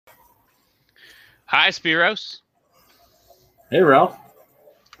Hi, Spiros. Hey, Ralph.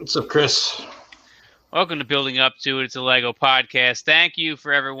 What's up, Chris? Welcome to Building Up to It. It's a Lego podcast. Thank you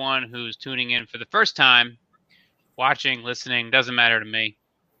for everyone who's tuning in for the first time, watching, listening. Doesn't matter to me,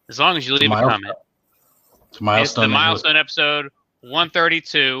 as long as you leave a comment. It's a milestone. It's the milestone episode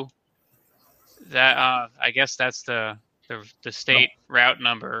 132. That I guess that's the state route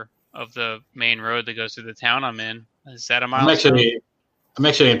number of the main road that goes through the town I'm in. Is that a milestone? I'm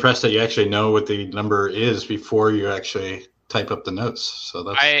actually impressed that you actually know what the number is before you actually type up the notes. So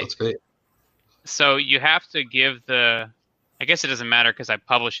that's great. So you have to give I guess it doesn't matter because I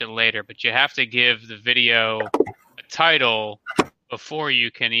publish it later, but you have to give the video a title before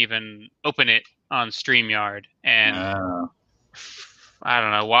you can even open it on StreamYard. And I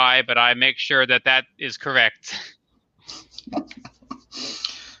don't know why, but I make sure that is correct.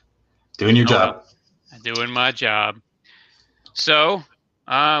 Doing your job. Doing my job. So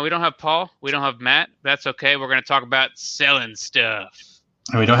we don't have Paul. We don't have Matt. That's okay. We're going to talk about selling stuff.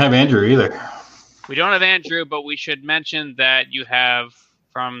 And we don't have Andrew either. We don't have Andrew, but we should mention that you have,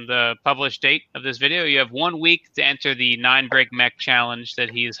 from the published date of this video, you have 1 week to enter the 9-Brick Mech Challenge that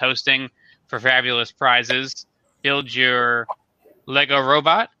he is hosting for fabulous prizes. Build your Lego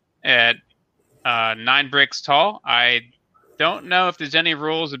robot at 9 bricks tall. I don't know if there's any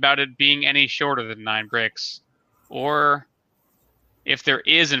rules about it being any shorter than 9 bricks, or if there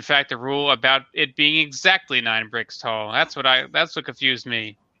is, in fact, a rule about it being exactly 9 bricks tall. That's what confused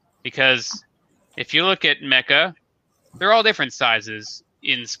me, because if you look at Mecha, they're all different sizes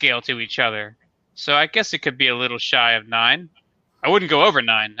in scale to each other. So I guess it could be a little shy of 9. I wouldn't go over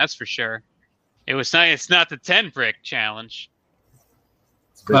 9, that's for sure. It's not the 10-brick challenge.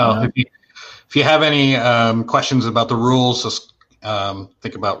 Well, if you have any questions about the rules, just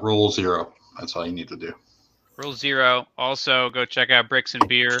think about Rule 0. That's all you need to do. Rule 0. Also, go check out Bricks and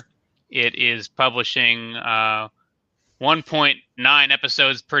Beer. It is publishing 1.9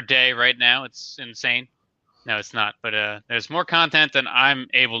 episodes per day right now. It's insane. No, it's not. But there's more content than I'm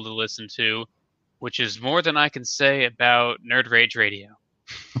able to listen to, which is more than I can say about Nerd Rage Radio.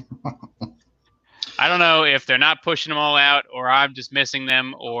 I don't know if they're not pushing them all out, or I'm just missing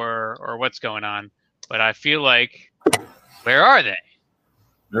them, or what's going on. But I feel like, where are they?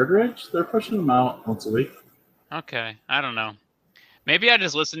 Nerd Rage? They're pushing them out once a week. Okay, I don't know. Maybe I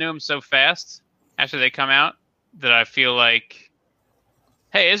just listen to them so fast after they come out that I feel like,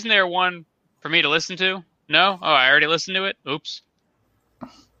 hey, isn't there one for me to listen to? No? Oh, I already listened to it? Oops.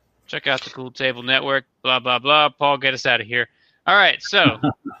 Check out the Cool Table Network, blah, blah, blah. Paul, get us out of here. All right, so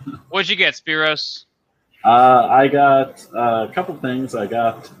what'd you get, Spiros? I got a couple things. I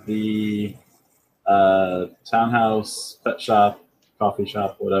got the Townhouse Pet Shop, Coffee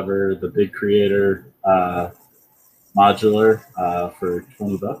Shop, whatever, the Big Creator modular for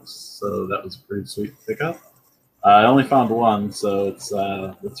 $20. So that was a pretty sweet pickup. I only found one, so it's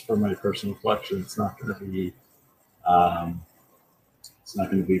for my personal collection. It's not going to be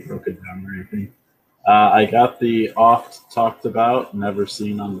broken down or anything. I got the oft talked about, never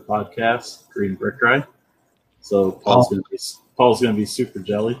seen on the podcast, Green Brick Dry. So Paul's gonna be super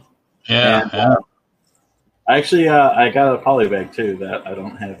jelly. Yeah. And, actually, I got a poly bag too that I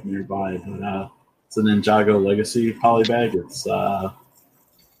don't have nearby, but it's a Ninjago Legacy poly bag. It's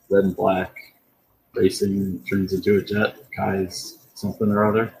red and black, racing, turns into a jet, Kai's something or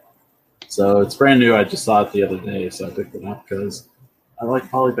other. So it's brand new. I just saw it the other day, so I picked it up because I like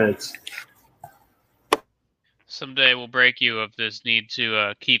poly bags. Someday we'll break you of this need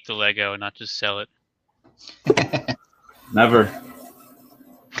to keep the Lego and not just sell it. Never.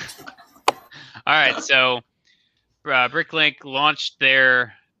 All right, so Bricklink launched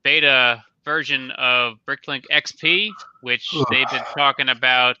their beta version of Bricklink XP, which they've been talking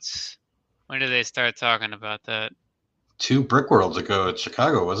about. When did they start talking about that? 2 Brick Worlds ago at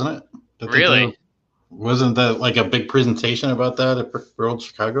Chicago, wasn't it? Really? Wasn't that like a big presentation about that at Brick World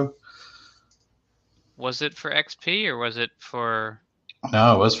Chicago? Was it for XP or was it for...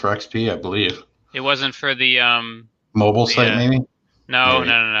 No, it was for XP, I believe. It wasn't for the... mobile site, maybe? No.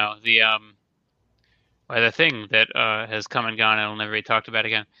 The thing that has come and gone and will never be talked about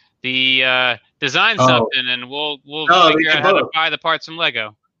again. The design something, and we'll figure out how to buy the parts from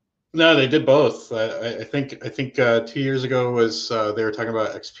Lego. No, they did both. I think 2 years ago was they were talking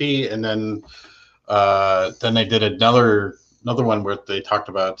about XP, and then they did another one where they talked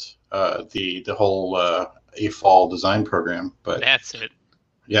about the whole AFOL design program. But that's it.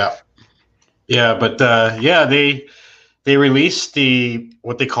 Yeah, but they released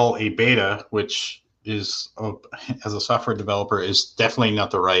what they call a beta, which is as a software developer is definitely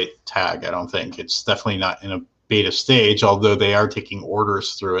not the right tag. I don't think it's definitely not in a beta stage, although they are taking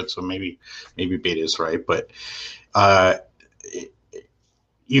orders through it. So maybe beta is right, but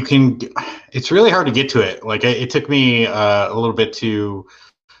it's really hard to get to it. Like it took me a little bit to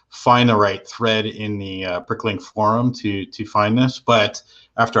find the right thread in the Bricklink forum to find this. But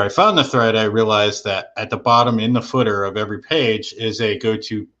after I found the thread, I realized that at the bottom in the footer of every page is a go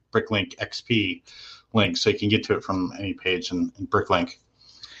to Bricklink XP link. So you can get to it from any page in Bricklink.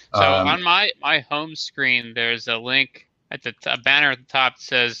 So on my home screen, there's a link at a banner at the top that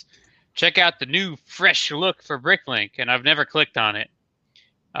says, check out the new fresh look for Bricklink. And I've never clicked on it.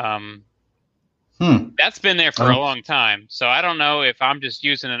 That's been there for a long time. So I don't know if I'm just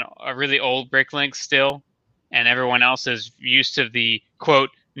using a really old Bricklink still, and everyone else is used to the, quote,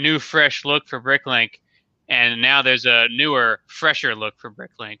 new fresh look for Bricklink, and now there's a newer, fresher look for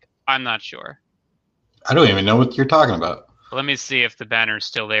Bricklink. I'm not sure. I don't even know what you're talking about. Let me see if the banner is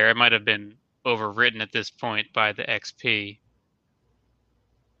still there. It might have been overwritten at this point by the XP.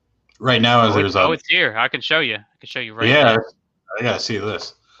 Right now, it's here. I can show you. I can show you right now. Yeah, I gotta see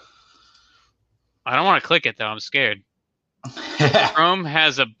this. I don't want to click it, though. I'm scared. Chrome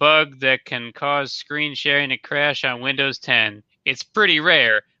has a bug that can cause screen sharing to crash on Windows 10. It's pretty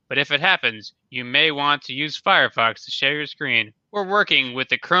rare, but if it happens, you may want to use Firefox to share your screen. We're working with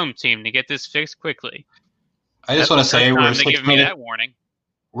the Chrome team to get this fixed quickly. I just want to say we're 6 minutes. That warning.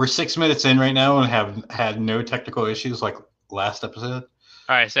 We're 6 minutes in right now and have had no technical issues like last episode.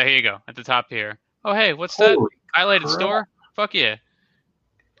 All right, so here you go at the top here. Oh, hey, what's that highlighted store? Fuck yeah.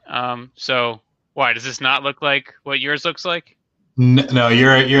 So why does this not look like what yours looks like? No,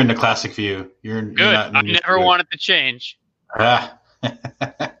 you're in the classic view. You're good. I never wanted to change. Yeah, I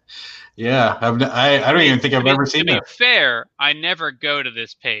don't even think I've ever seen it. To be fair, I never go to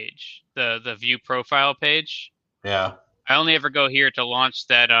this page, the view profile page. Yeah. I only ever go here to launch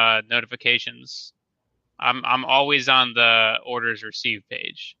that notifications. I'm always on the orders received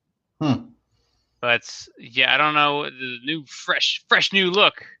page. But yeah, I don't know, the new fresh new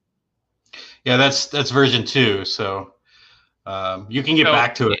look. Yeah, that's version 2, so you can get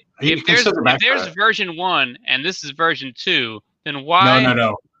back to it. If there's version 1 and this is version 2, then why?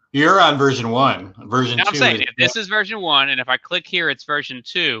 No. You're on version 1. Version 2. I'm saying if this is version 1, and if I click here, it's version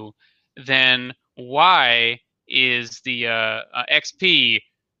 2, then why is the XP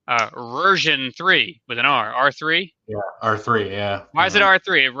version 3 with an R? R3? Yeah, R3, yeah. Why is it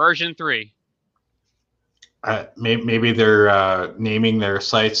R3? Version 3? Maybe they're naming their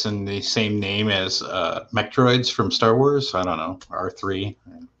sites in the same name as mech droids from Star Wars. I don't know. R3.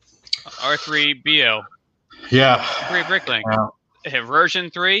 R3BL. Yeah. 3 Bricklink.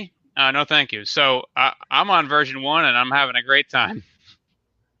 Version 3? No, thank you. So I'm on version 1, and I'm having a great time.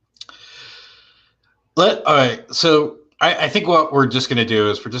 All right. So I think what we're just going to do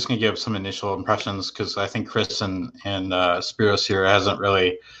is we're just going to give some initial impressions, because I think Chris and Spiros here hasn't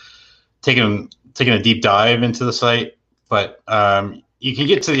really taken a deep dive into the site. But you can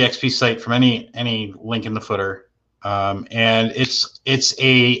get to the XP site from any link in the footer, and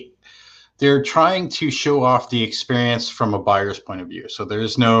they're trying to show off the experience from a buyer's point of view. So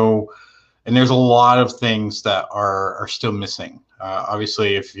there's a lot of things that are still missing.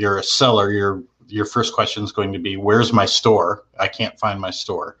 Obviously, if you're a seller, your first question is going to be, where's my store? I can't find my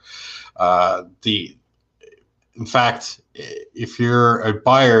store. In fact, if you're a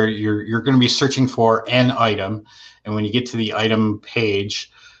buyer, you're going to be searching for an item. And when you get to the item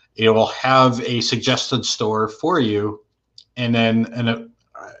page, it will have a suggested store for you. And then,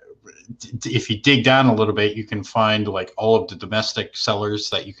 if you dig down a little bit, you can find like all of the domestic sellers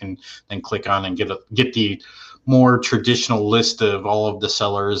that you can then click on and get the more traditional list of all of the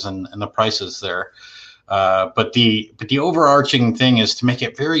sellers and the prices there. But the overarching thing is to make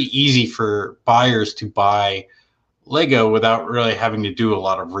it very easy for buyers to buy Lego without really having to do a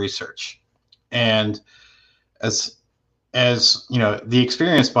lot of research. And as you know, the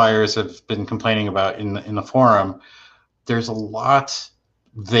experienced buyers have been complaining about in the forum, there's a lot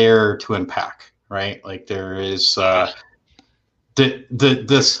there to unpack, right? Like there is what's the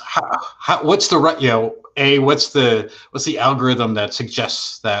algorithm that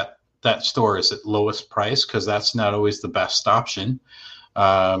suggests that store is at lowest price, because that's not always the best option.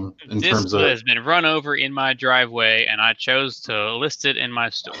 This terms of has been run over in my driveway, and I chose to list it in my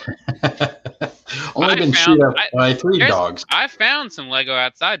store. Only been chewed up by 3 dogs. I found some Lego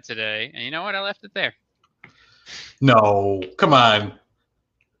outside today, and you know what? I left it there. No, come on.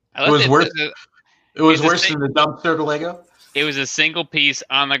 It was worse than the dumpster to Lego? It was a single piece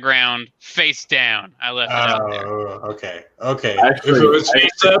on the ground, face down. I left it out there. Okay. Actually, if it was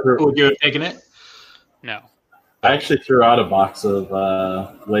face up, would you have taken it? No. I actually threw out a box of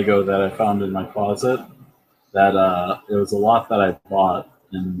Lego that I found in my closet. that it was a lot that I bought,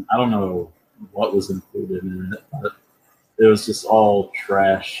 and I don't know what was included in it, but it was just all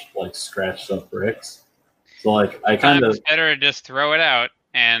trash, like scratched up bricks. So like I kind of It's better to just throw it out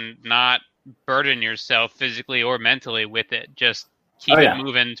and not burden yourself physically or mentally with it. Just keep it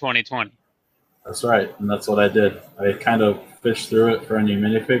moving 2020. That's right, and that's what I did. I kind of fished through it for any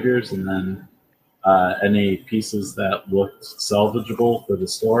minifigures, and then any pieces that looked salvageable for the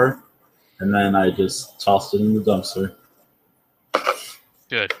store, and then I just tossed it in the dumpster.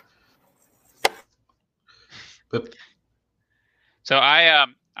 Good. But so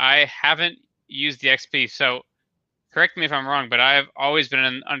I haven't used the XP. So correct me if I'm wrong, but I've always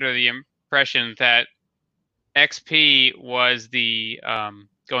been under the impression that XP was the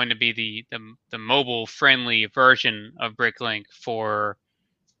going to be the mobile friendly version of Bricklink for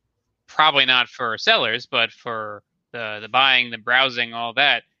probably not for sellers, but for the buying, the browsing, all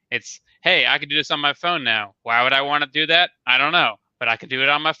that. It's, hey, I can do this on my phone now. Why would I want to do that? I don't know, but I can do it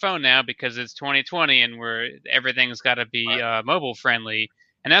on my phone now because it's 2020 and everything's got to be mobile friendly,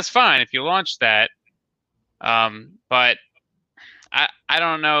 and that's fine if you launch that. But I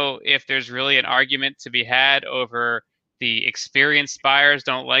don't know if there's really an argument to be had over the experienced buyers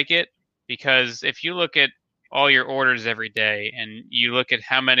don't like it, because if you look at all your orders every day and you look at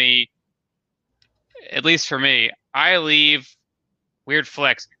how many, at least for me, I leave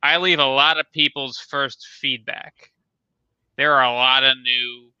a lot of people's first feedback. There are a lot of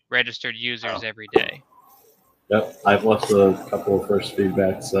new registered users every day. Yep, I've left a couple of first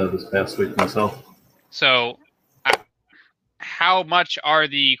feedbacks this past week myself. So how much are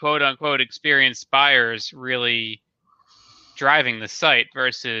the quote-unquote experienced buyers really driving the site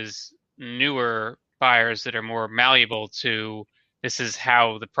versus newer buyers that are more malleable to this is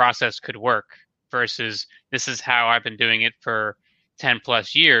how the process could work versus this is how I've been doing it for 10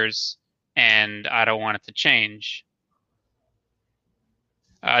 plus years and I don't want it to change?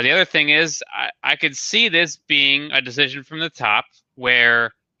 The other thing is I could see this being a decision from the top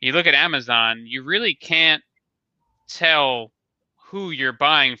where you look at Amazon, you really can't tell who you're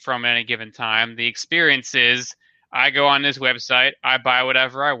buying from at any given time. The experience is I go on this website, I buy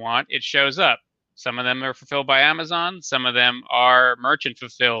whatever I want, it shows up. Some of them are fulfilled by Amazon, some of them are merchant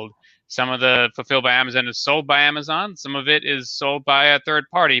fulfilled. Some of the fulfilled by Amazon is sold by Amazon, some of it is sold by a third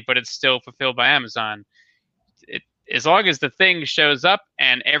party, but it's still fulfilled by Amazon. As long as the thing shows up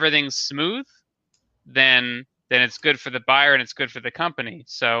and everything's smooth, then it's good for the buyer and it's good for the company.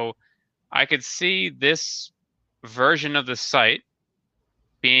 So I could see this version of the site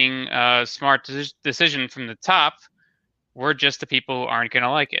being a smart decision from the top. We're just the people who aren't going to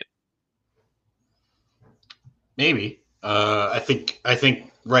like it. Maybe. I think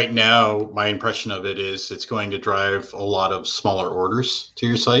right now my impression of it is it's going to drive a lot of smaller orders to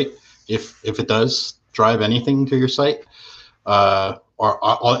your site, if it does drive anything to your site,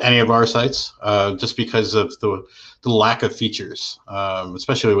 or any of our sites, just because of the lack of features,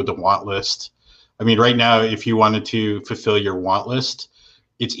 especially with the want list. I mean, right now, if you wanted to fulfill your want list,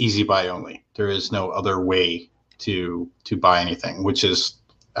 it's easy buy only. There is no other way to buy anything, which is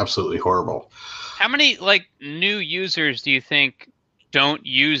absolutely horrible. How many new users do you think don't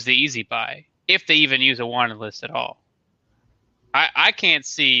use the easy buy, if they even use a wanted list at all? I can't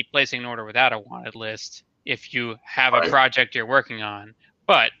see placing an order without a wanted list if you have a project you're working on.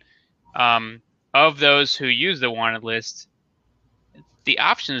 But of those who use the wanted list, the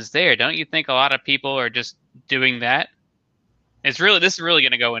option is there. Don't you think a lot of people are just doing that? This is really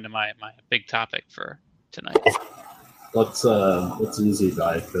going to go into my big topic for tonight. Let's easy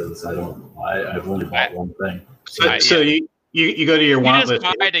buy, because I've only bought one thing. So you go to your want list. You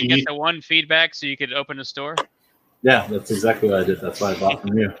just buy to get the one feedback so you could open a store? Yeah, that's exactly what I did. That's why I bought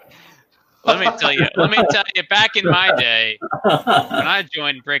from you. Let me tell you, back in my day, when I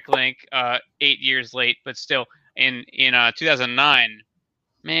joined Bricklink 8 years late, but still, in 2009,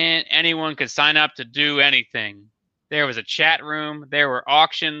 man, anyone could sign up to do anything. There was a chat room. There were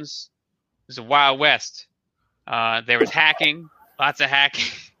auctions. It was a Wild West. There was hacking, lots of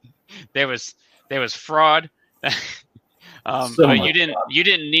hacking. There was fraud. But you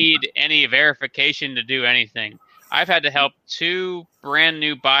didn't need any verification to do anything. I've had to help 2 brand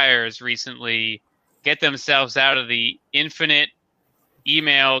new buyers recently get themselves out of the infinite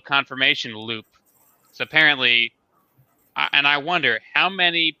email confirmation loop. So apparently, and I wonder how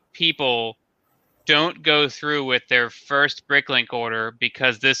many people don't go through with their first Bricklink order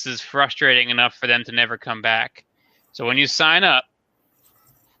because this is frustrating enough for them to never come back. So when you sign up,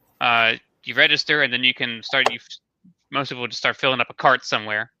 you register, and then you can start. Most people just start filling up a cart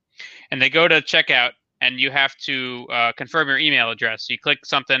somewhere, and they go to checkout, and you have to confirm your email address. So you click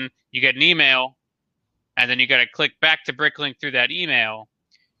something, you get an email, and then you got to click back to Bricklink through that email.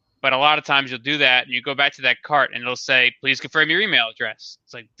 But a lot of times you'll do that, and you go back to that cart, and it'll say, please confirm your email address.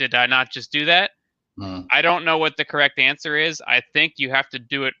 It's like, did I not just do that? I don't know what the correct answer is. I think you have to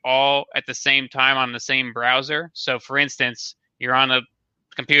do it all at the same time on the same browser. So, for instance, you're on a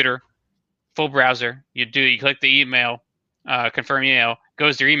computer, full browser. You click the email, confirm email,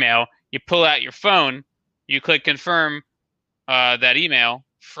 goes to your email. You pull out your phone, you click confirm that email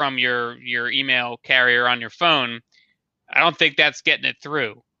from your email carrier on your phone. I don't think that's getting it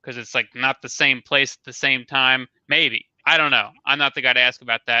through because it's like not the same place at the same time. Maybe. I don't know. I'm not the guy to ask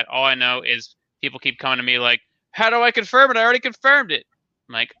about that. All I know is people keep coming to me like, how do I confirm it? I already confirmed it.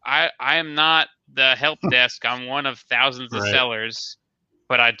 I'm like, I am not the help desk. I'm one of thousands of sellers,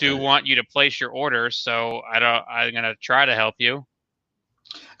 but I do want you to place your order. So I'm going to try to help you.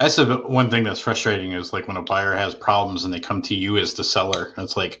 That's the one thing that's frustrating is like when a buyer has problems and they come to you as the seller.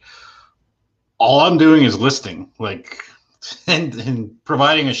 It's like, all I'm doing is listing, like, and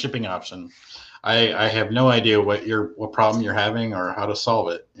providing a shipping option. I have no idea what problem you're having or how to solve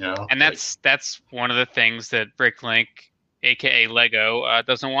it, you know. And that's one of the things that Bricklink, aka Lego,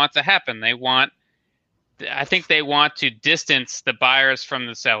 doesn't want to happen. I think they want to distance the buyers from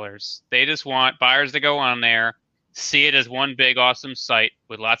the sellers. They just want buyers to go on there, see it as one big awesome site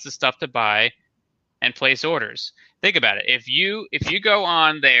with lots of stuff to buy, and place orders. Think about it. If you go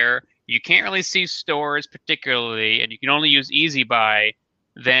on there, you can't really see stores particularly, and you can only use Easy Buy,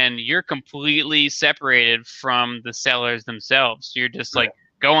 then you're completely separated from the sellers themselves. So you're just like,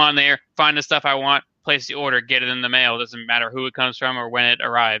 go on there, find the stuff I want, place the order, get it in the mail. It doesn't matter who it comes from or when it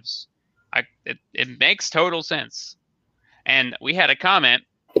arrives. It makes total sense. And we had a comment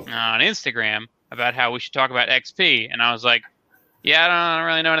on Instagram about how we should talk about XP. And I was like, yeah, I don't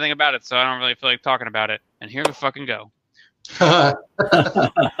really know anything about it, so I don't really feel like talking about it. And here we fucking go.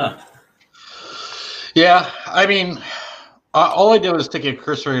 Yeah, I mean, all I did was take a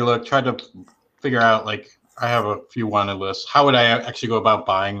cursory look, tried to figure out, like, I have a few wanted lists. How would I actually go about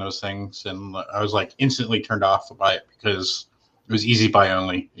buying those things? And I was, like, instantly turned off by it because it was Easy Buy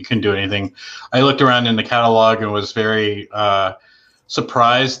only. You couldn't do anything. I looked around in the catalog and was very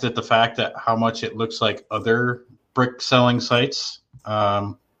surprised at the fact that how much it looks like other brick selling sites,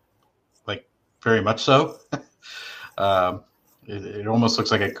 like, very much so. It almost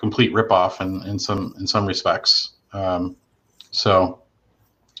looks like a complete ripoff in some respects. So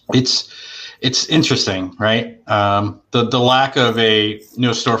it's interesting, right? The lack of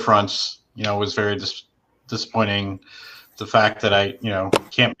no storefronts, was very disappointing. The fact that I,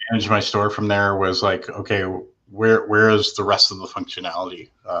 can't manage my store from there was like, okay, where is the rest of the functionality?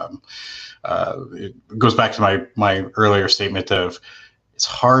 It goes back to my earlier statement of it's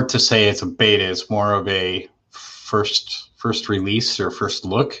hard to say it's a beta. It's more of a first release or first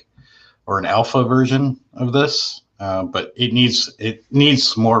look or an alpha version of this. But it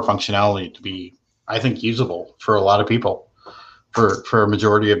needs more functionality to be, I think, usable for a lot of people, for a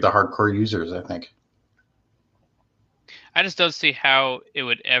majority of the hardcore users, I think. I just don't see how it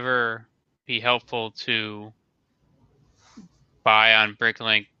would ever be helpful to buy on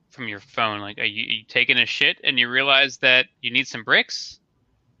Bricklink from your phone. Like, are you taking a shit and you realize that you need some bricks?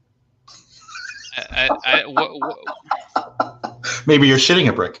 Maybe you're shitting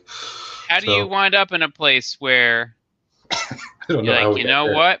a brick. How do you wind up in a place where you're like, you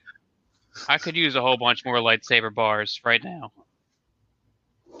know what? I could use a whole bunch more lightsaber bars right now.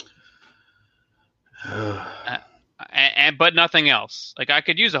 But nothing else. Like, I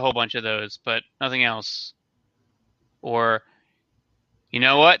could use a whole bunch of those, but nothing else. Or, you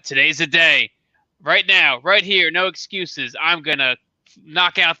know what? Today's the day. Right now, right here, no excuses. I'm going to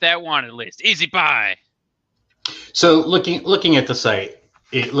knock out that wanted list. Easy Buy. So looking at the site,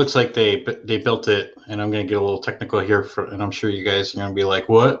 it looks like they built it, and I'm going to get a little technical here, and I'm sure you guys are going to be like,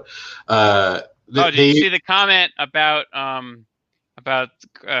 what? Did you see the comment about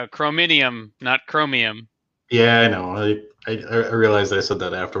Chromium, not Chromium? Yeah, I know. I realized I said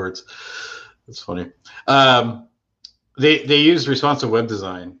that afterwards. That's funny. They use responsive web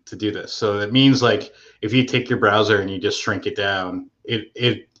design to do this. So it means, like, if you take your browser and you just shrink it down,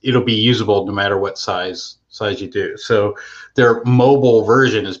 it'll be usable no matter what size you do. So their mobile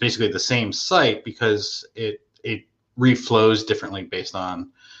version is basically the same site because it reflows differently based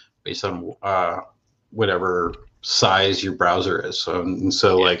on whatever size your browser is.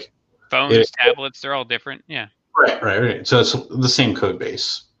 So like phones, tablets, they're all different. Yeah. Right. So it's the same code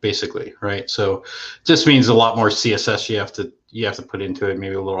base, basically, right? So it just means a lot more CSS you have to put into it,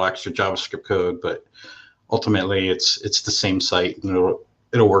 maybe a little extra JavaScript code, but ultimately it's the same site and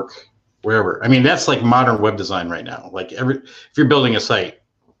it'll work wherever. I mean, that's like modern web design right now. Like if you're building a site,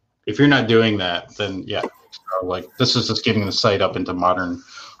 if you're not doing that, then yeah, so, like this is just getting the site up into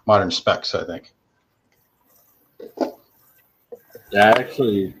modern specs, I think. Yeah, I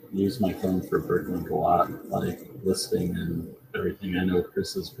actually use my phone for Bricklink a lot, like listing and everything. I know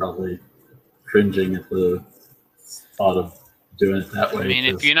Chris is probably cringing at the thought of doing it that way. I mean,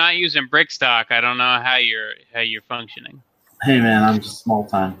 if you're not using Brickstock, I don't know how you're functioning. Hey man, I'm just small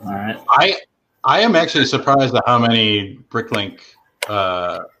time. All right. I am actually surprised at how many Bricklink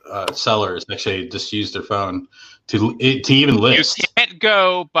sellers actually just use their phone to even list. You can't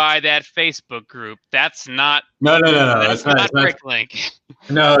go by that Facebook group. That's not. No. That's not Bricklink.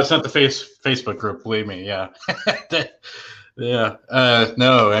 No, it's not the Facebook group. Believe me. Yeah. Yeah.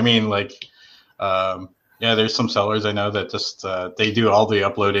 No, I mean, like, yeah, there's some sellers I know that just they do all the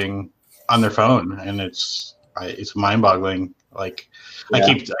uploading on their phone, and it's mind-boggling. Like, yeah.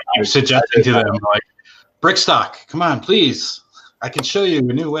 I keep suggesting to them, like, Brickstock, come on, please. I can show you a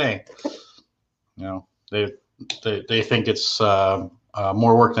new way. You know, they think it's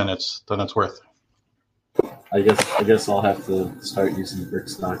more work than it's worth. I guess I'll have to start using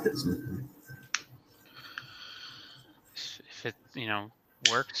Brickstock at some point. If it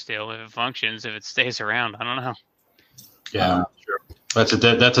works still, if it functions, if it stays around, I don't know. Yeah, sure. That's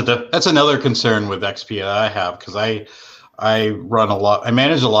another concern with XP that I have, because I run a lot. I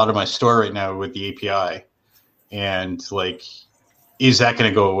manage a lot of my store right now with the API, and like, is that going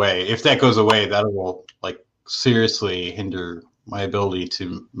to go away? If that goes away, that will like seriously hinder my ability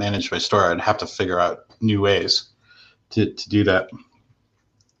to manage my store. I'd have to figure out new ways to do that.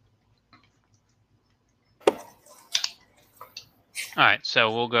 All right,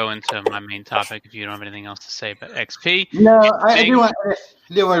 so we'll go into my main topic if you don't have anything else to say about XP. No, I don't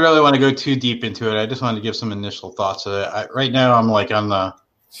really want to go too deep into it. I just wanted to give some initial thoughts. Right now, I'm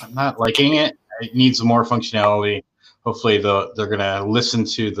not liking it. It needs more functionality. Hopefully, they're going to listen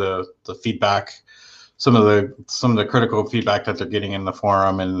to the feedback, some of the critical feedback that they're getting in the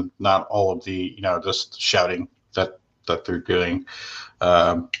forum, and not all of the just shouting that they're doing.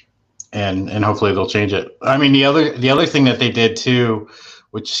 And hopefully they'll change it. I mean, the other thing that they did too,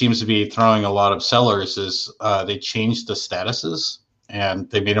 which seems to be throwing a lot of sellers, is they changed the statuses and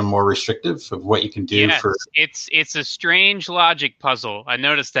they made them more restrictive of what you can do. Yes, it's a strange logic puzzle. I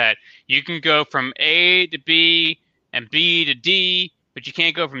noticed that you can go from A to B and B to D, but you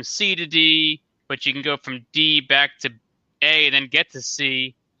can't go from C to D. But you can go from D back to A and then get to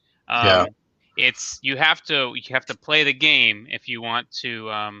C. Yeah. You have to play the game if you want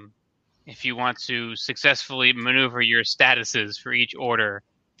to successfully maneuver your statuses for each order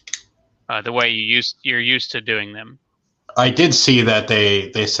the way you're used to doing them. I did see that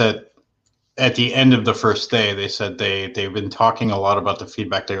they said at the end of the first day, they said they've been talking a lot about the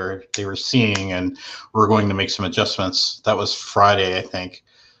feedback they were seeing, and we're going to make some adjustments. That was Friday, I think.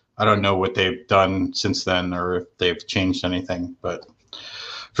 I don't know what they've done since then or if they've changed anything, but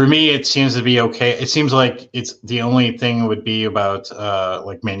for me, it seems to be okay. It seems like it's the only thing would be about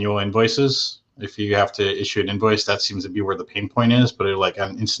like manual invoices. If you have to issue an invoice, that seems to be where the pain point is. But like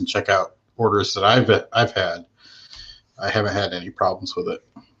on instant checkout orders that I've had, I haven't had any problems with it.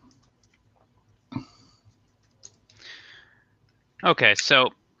 Okay, so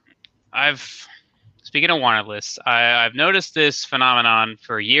speaking of wanted lists, I've noticed this phenomenon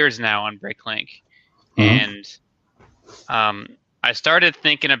for years now on Bricklink, and I started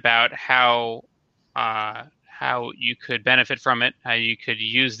thinking about how you could benefit from it, how you could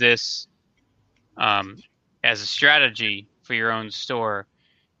use this as a strategy for your own store.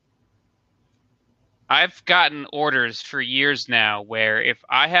 I've gotten orders for years now where if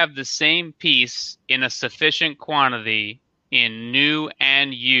I have the same piece in a sufficient quantity in new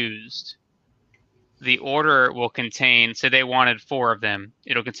and used, the order will contain, say they wanted 4 of them,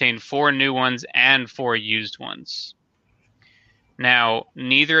 it'll contain 4 new ones and 4 used ones. Now,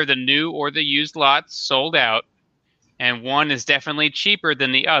 neither the new or the used lots sold out, and one is definitely cheaper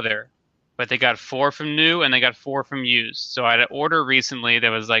than the other, but they got 4 from new and they got 4 from used. So I had an order recently that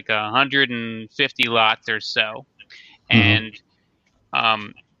was like 150 lots or so, and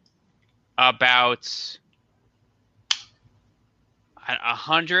about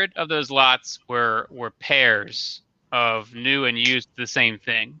 100 of those lots were pairs of new and used the same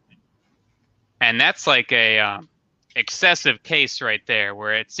thing, and that's like a excessive case right there,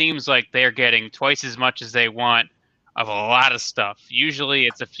 where it seems like they're getting twice as much as they want of a lot of stuff. Usually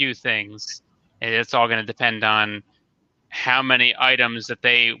it's a few things, and it's all going to depend on how many items that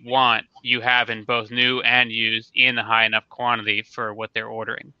they want you have in both new and used in a high enough quantity for what they're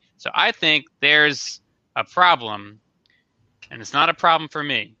ordering. So I think there's a problem, and it's not a problem for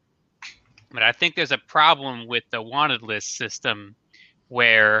me, but I think there's a problem with the wanted list system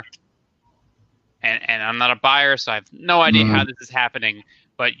where, and I'm not a buyer, so I have no idea how this is happening,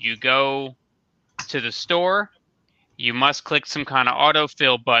 but you go to the store, you must click some kind of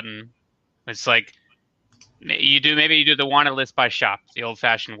autofill button. It's like maybe you do the wanted list by shop, the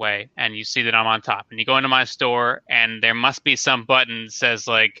old-fashioned way, and you see that I'm on top. And you go into my store, and there must be some button that says,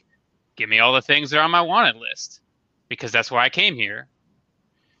 like, give me all the things that are on my wanted list, because that's why I came here.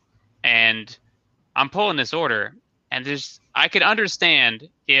 And I'm pulling this order, and I could understand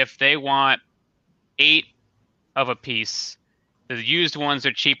if they want 8 of a piece. The used ones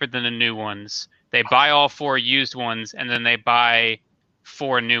are cheaper than the new ones. They buy all 4 used ones, and then they buy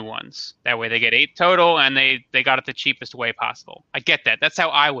 4 new ones. That way they get 8 total, and they got it the cheapest way possible. I get that. That's how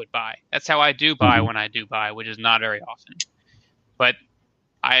I would buy. That's how I do buy when I do buy, which is not very often. But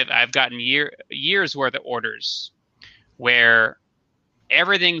I've gotten years worth of orders where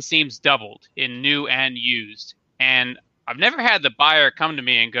everything seems doubled in new and used. And I've never had the buyer come to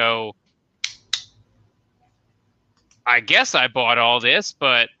me and go, I guess I bought all this,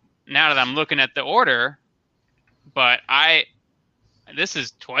 but now that I'm looking at the order, this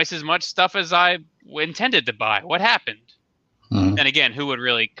is twice as much stuff as I intended to buy. What happened? And again, who would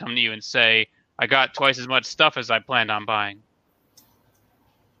really come to you and say, I got twice as much stuff as I planned on buying?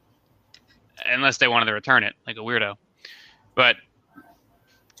 Unless they wanted to return it, like a weirdo. But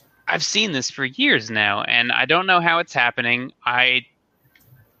I've seen this for years now, and I don't know how it's happening. I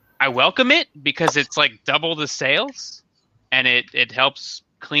welcome it because it's like double the sales, and it helps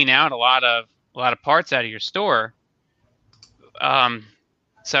clean out a lot of parts out of your store.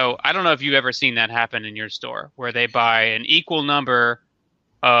 So I don't know if you've ever seen that happen in your store, where they buy an equal number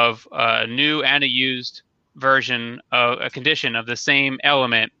of a new and a used version of a condition of the same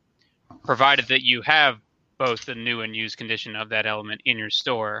element, provided that you have both the new and used condition of that element in your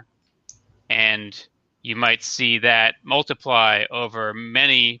store. And you might see that multiply over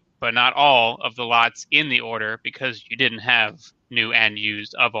many, but not all, of the lots in the order because you didn't have new and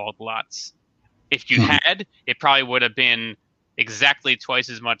used of all the lots. If you had, it probably would have been exactly twice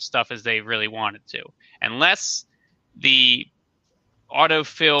as much stuff as they really wanted to. Unless the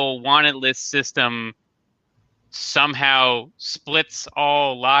autofill wanted list system somehow splits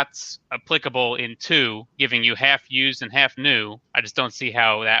all lots applicable in 2, giving you half used and half new. I just don't see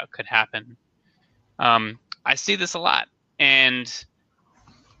how that could happen. I see this a lot, and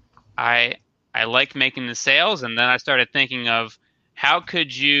I like making the sales, and then I started thinking of how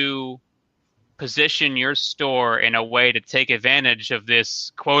could you position your store in a way to take advantage of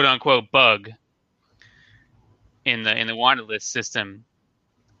this quote unquote bug in the wanted list system.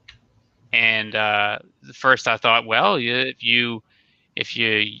 And first I thought, well, if you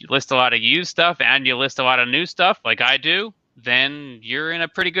list a lot of used stuff and you list a lot of new stuff like I do, then you're in a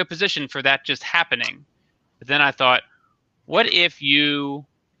pretty good position for that just happening. But then I thought, what if you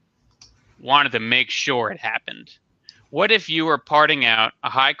wanted to make sure it happened? What if you were parting out a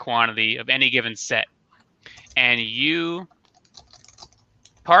high quantity of any given set, and you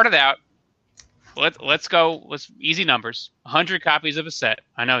parted out, let's easy numbers, 100 copies of a set.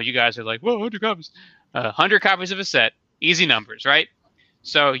 I know you guys are like, whoa, 100 copies. 100 copies of a set, easy numbers, right?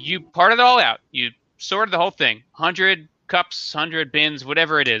 So you parted it all out. You sorted the whole thing, 100 cups, 100 bins,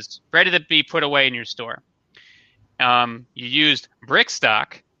 whatever it is, ready to be put away in your store. You used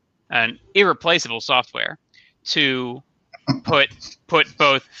Brickstock, an irreplaceable software, to put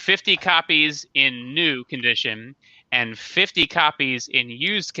both 50 copies in new condition and 50 copies in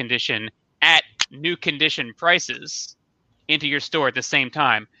used condition at new condition prices into your store at the same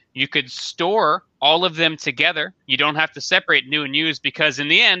time. You could store all of them together. You don't have to separate new and used because in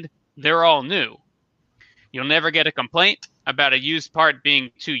the end, they're all new. You'll never get a complaint about a used part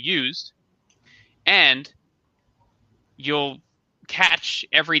being too used. And you'll catch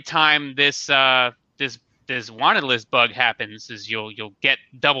every time this wanted list bug happens, is you'll get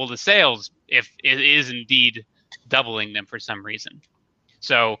double the sales if it is indeed doubling them for some reason.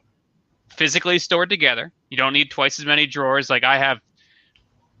 So physically stored together. You don't need twice as many drawers like I have.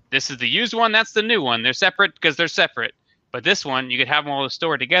 This is the used one, that's the new one. They're separate because they're separate. But this one, you could have them all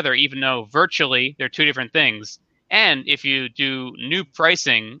stored together, even though virtually they're 2 different things. And if you do new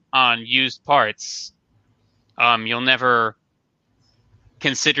pricing on used parts, you'll never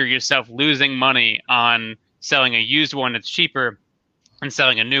consider yourself losing money on selling a used one that's cheaper and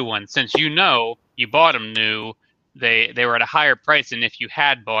selling a new one. Since you know you bought them new, they were at a higher price than if you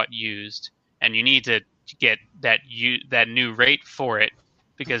had bought used, and you need to get that new rate for it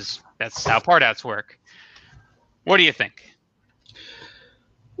because that's how part outs work. What do you think?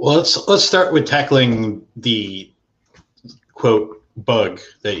 Well, let's start with tackling the quote bug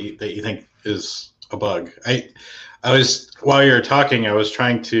that you think is a bug. I was while you were talking, I was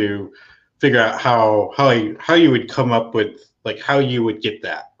trying to figure out how you would come up with like how you would get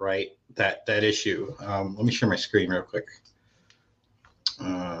that right that issue. Let me share my screen real quick.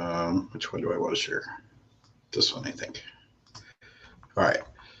 Which one do I want to share? This one, I think. All right.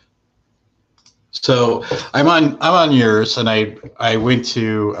 So I'm on yours, and I went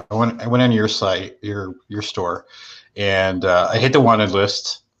on your site, your store, and I hit the wanted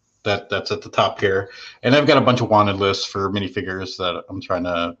list that's at the top here, and I've got a bunch of wanted lists for minifigures that I'm trying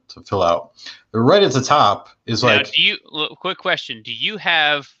to fill out. But right at the top is now, quick question: do you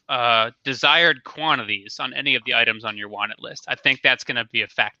have desired quantities on any of the items on your wanted list? I think that's going to be a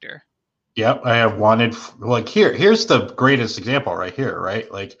factor. Yep, I have wanted, like here's the greatest example right here,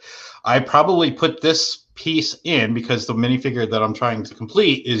 right? Like I probably put this piece in because the minifigure that I'm trying to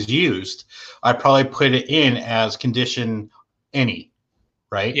complete is used. I probably put it in as condition any,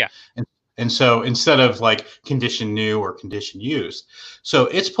 right? Yeah. And so instead of like condition new or condition used, so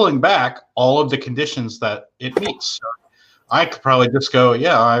it's pulling back all of the conditions that it meets. So I could probably just go,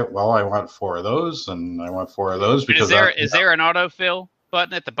 yeah, I want 4 of those and I want 4 of those because is there an autofill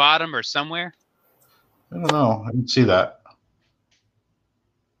button at the bottom or somewhere? I don't know. I didn't see that.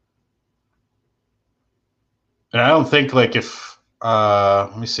 And I don't think like if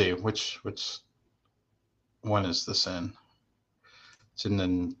let me see which one is this in? It's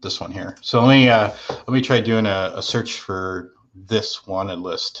in this one here. So let me try doing a search for this wanted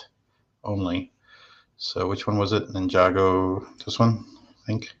list only. So which one was it? Ninjago, this one, I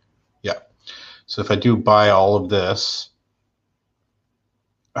think. Yeah. So if I do buy all of this,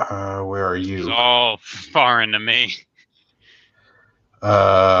 where are you? It's all foreign to me.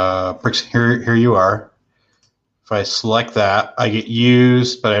 Bricks, here you are. If I select that, I get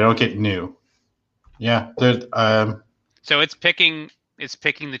used, but I don't get new. Yeah. So it's picking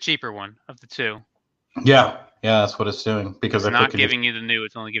the cheaper one of the two. Yeah, that's what it's doing because it's not giving you the new.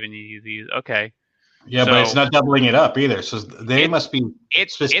 It's only giving you the okay. Yeah, so, but it's not doubling it up either. So they must be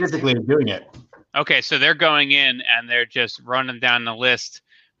specifically doing it. Okay, so they're going in and they're just running down the list.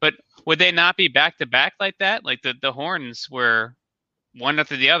 But would they not be back to back like that? Like the horns were one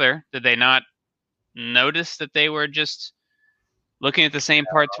after the other. Did they not notice that they were just looking at the same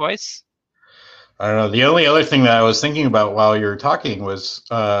part twice? I don't know. The only other thing that I was thinking about while you were talking was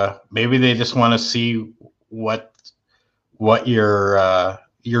maybe they just want to see what your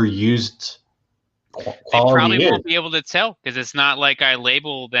used quality they probably is. Won't be able to tell because it's not like I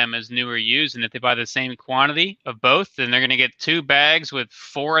label them as new or used. And if they buy the same quantity of both, then they're going to get 2 bags with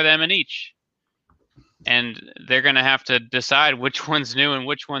 4 of them in each. And they're going to have to decide which one's new and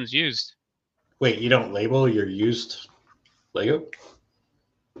which one's used. Wait, you don't label your used Lego?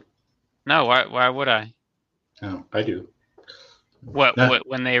 No, why would I? Oh, I do. What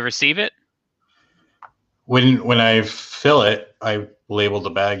when they receive it? When I fill it, I label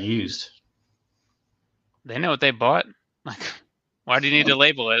the bag used. They know what they bought. Like, why do you need to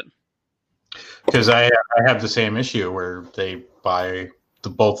label it? Because I have the same issue where they buy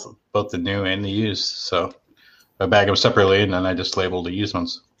both the new and the used. So I bag them separately, and then I just label the used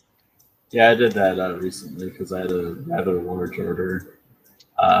ones. Yeah, I did that recently because I had a rather large order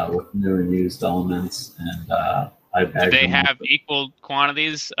with new and used elements, and I bagged. Do they have equal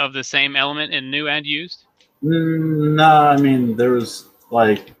quantities of the same element in new and used? No, I mean there was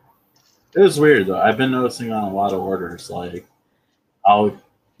like it was weird though. I've been noticing on a lot of orders, like I'll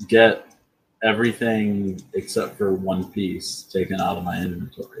get everything except for one piece taken out of my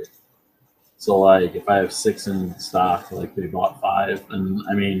inventory. So like if I have 6 in stock, like they bought 5, and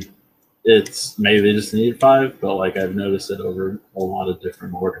I mean. It's maybe they just need 5, but like I've noticed it over a lot of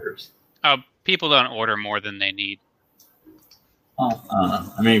different orders. Oh, people don't order more than they need. Oh, I don't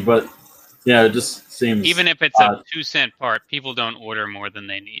know. I mean, but yeah, it just seems even if it's a 2-cent part, people don't order more than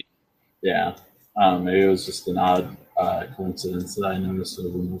they need. Yeah, maybe it was just an odd coincidence that I noticed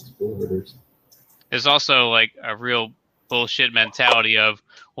over multiple orders. There's also like a real bullshit mentality of,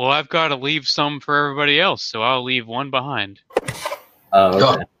 well, I've got to leave some for everybody else, so I'll leave one behind.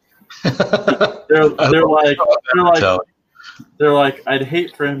 Oh, okay. they're like, I'd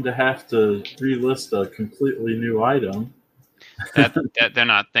hate for him to have to relist a completely new item. That they're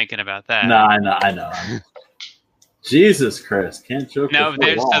not thinking about that. No, I know. Jesus Christ, can't joke. No,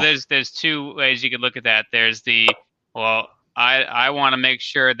 there's 2 ways you could look at that. There's the, well, I want to make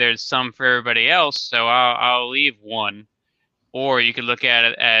sure there's some for everybody else, so I'll leave one. Or you could look at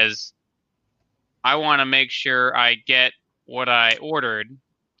it as, I want to make sure I get what I ordered.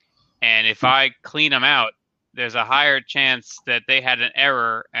 And if I clean them out, there's a higher chance that they had an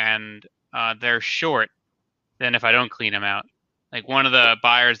error and they're short than if I don't clean them out. Like one of the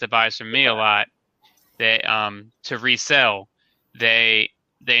buyers that buys from me a lot, to resell, they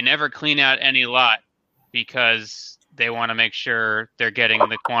never clean out any lot because they want to make sure they're getting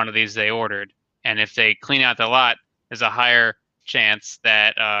the quantities they ordered. And if they clean out the lot, there's a higher chance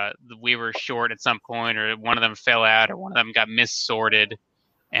that we were short at some point, or one of them fell out, or one of them got missorted,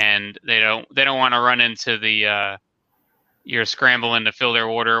 and they don't want to run into the you're scrambling to fill their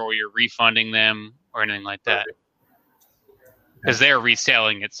order, or you're refunding them, or anything like that, because they're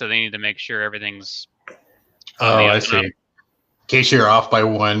reselling it, so they need to make sure everything's. I see. In case you're off by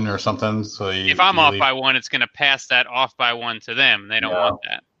one or something, so if I'm off by one, it's going to pass that off by one to them. They don't want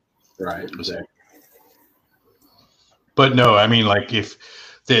that. Right. Exactly. But no, I mean, like if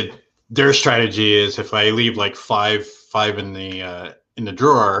their strategy is if I leave like five in the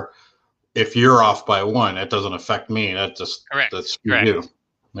drawer, if you're off by one, it doesn't affect me. That just correct. That's correct. You.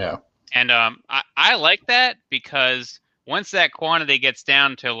 Yeah. And I like that because once that quantity gets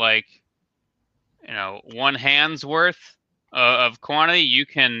down to like, one hand's worth of quantity, you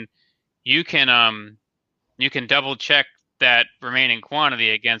can double check that remaining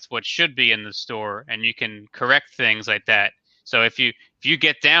quantity against what should be in the store, and you can correct things like that. So if you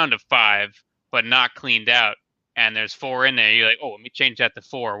get down to 5 but not cleaned out, and there's 4 in there, you're like, let me change that to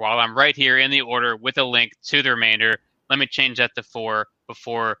 4 while I'm right here in the order with a link to the remainder. Let me change that to 4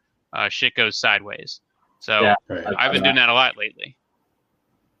 before shit goes sideways. So yeah, I've been doing that a lot lately.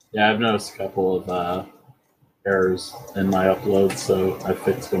 Yeah, I've noticed a couple of errors in my uploads, so I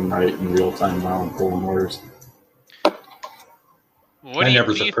fixed them right in real time while I'm pulling orders. What do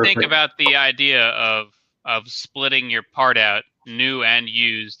you think about the idea of splitting your part out, new and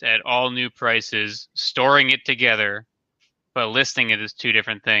used, at all new prices, storing it together, but listing it as 2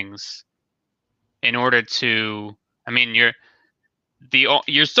 different things in order to? I mean, you're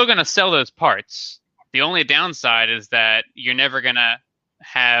still going to sell those parts. The only downside is that you're never going to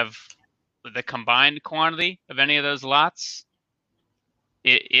have the combined quantity of any of those lots,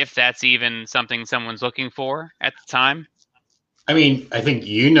 if that's even something someone's looking for at the time. I mean, I think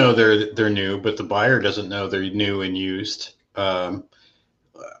they're new, but the buyer doesn't know they're new and used. I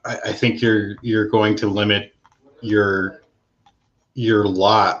think you're going to limit your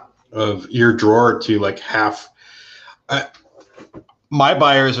lot of your drawer to like half. My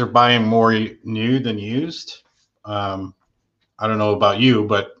buyers are buying more new than used. I don't know about you,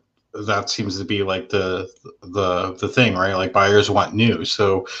 but that seems to be like the thing, right? Like buyers want new.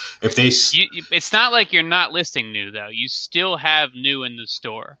 So if they, it's not like you're not listing new though. You still have new in the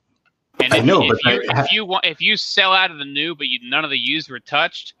store. And if you sell out of the new, but none of the used were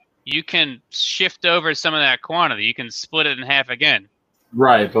touched, you can shift over some of that quantity. You can split it in half again.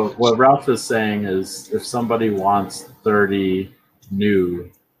 Right, but what Ralph is saying is, if somebody wants 30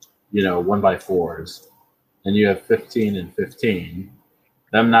 new, 1x4s, and you have 15 and 15.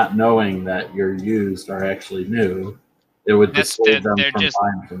 Them not knowing that your used are actually new, it would dissuade them from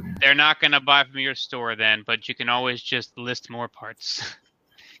buying from you. They're not going to buy from your store then, but you can always just list more parts.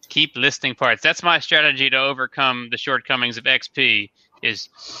 Keep listing parts. That's my strategy to overcome the shortcomings of XP, is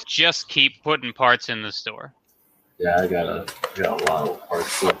just keep putting parts in the store. Yeah, I got a lot of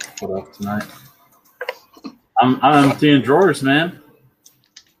parts to put up tonight. I'm emptying drawers, man.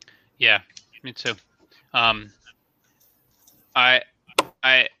 Yeah, me too. I'm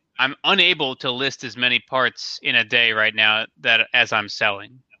unable to list as many parts in a day right now as I'm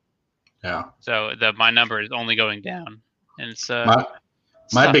selling. Yeah. So my number is only going down, and it's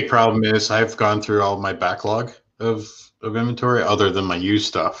my big problem is I've gone through all my backlog of inventory other than my used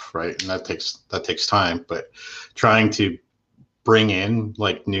stuff, right? And that takes time. But trying to bring in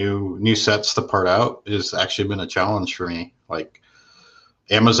like new sets to part out has actually been a challenge for me. Like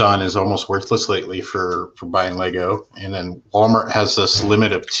Amazon is almost worthless lately for buying Lego, and then Walmart has this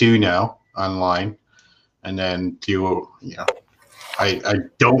limit of 2 now online. And then I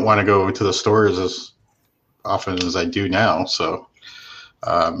don't want to go to the stores as often as I do now. So,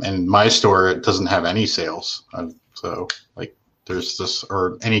 and my store, it doesn't have any sales. So like there's this,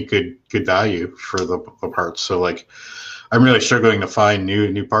 or any good value for the parts. So like, I'm really struggling to find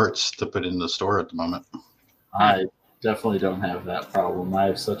new parts to put in the store at the moment. I definitely don't have that problem. I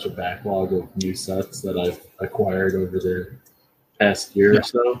have such a backlog of new sets that I've acquired over the past year or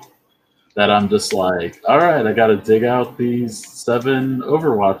so that I'm just like, all right, I got to dig out these 7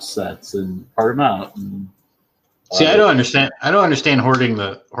 Overwatch sets and part them out. And, see, I don't understand hoarding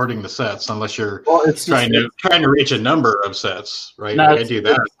the sets unless you're trying to reach a number of sets, right? No, I do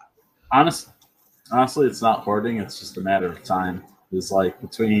that. Honestly, it's not hoarding. It's just a matter of time. It's like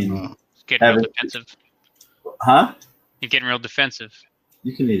between getting real defensive. Huh? You're getting real defensive.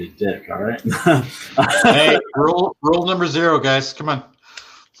 You can eat a dick, all right? Hey, rule number 0, guys. Come on.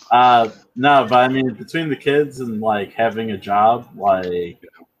 No, but I mean, between the kids and like having a job, like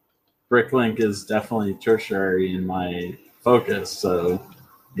Bricklink is definitely tertiary in my focus. So,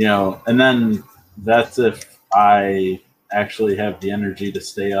 and then that's if I actually have the energy to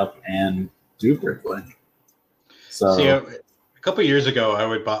stay up and do Bricklink. So, see, a couple of years ago, I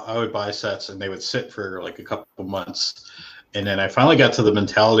would buy sets and they would sit for like a couple months, and then I finally got to the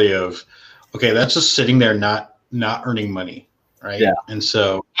mentality of, okay, that's just sitting there, not earning money, right? Yeah. And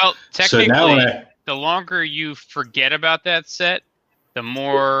so, well, technically, so now the longer you forget about that set, the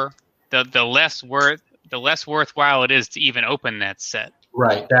more the less worthwhile it is to even open that set.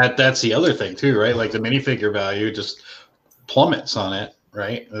 Right. That's the other thing too, right? Like the minifigure value just plummets on it,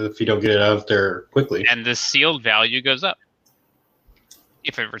 right? If you don't get it out there quickly. And the sealed value goes up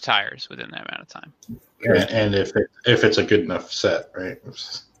if it retires within that amount of time. And if it's a good enough set, right?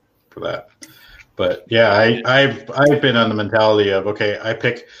 For that. But yeah, I've been on the mentality of, okay, I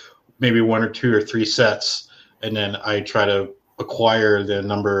pick maybe 1 or 2 or 3 sets, and then I try to acquire the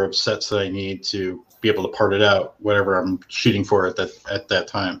number of sets that I need to be able to part it out, whatever I'm shooting for at that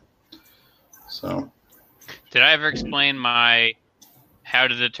time. So, did I ever explain how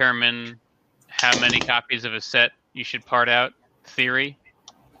to determine how many copies of a set you should part out theory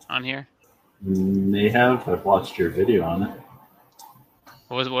on here? May have. I've watched your video on it.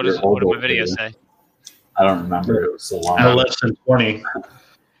 What did my video say? I don't remember. It was so long. No less than 20.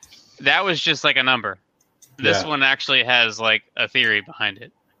 That was just like a number. This one actually has like a theory behind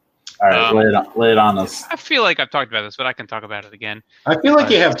it. All right, lay it on us. I feel like I've talked about this, but I can talk about it again. I feel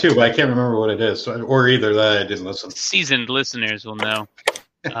like you have too, but I can't remember what it is. Or either that I didn't listen. Seasoned listeners will know.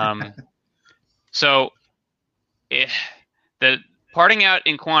 So, the parting out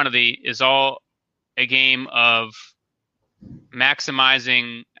in quantity is all a game of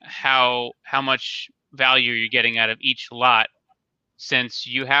maximizing how much value you're getting out of each lot, since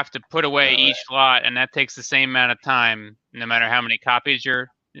you have to put away each lot, and that takes the same amount of time, no matter how many copies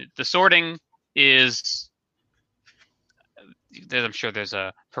the sorting is, I'm sure there's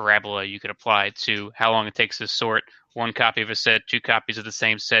a parabola you could apply to how long it takes to sort 1 copy of a set, 2 copies of the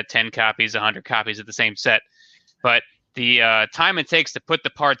same set, 10 copies, 100 copies of the same set. But the time it takes to put the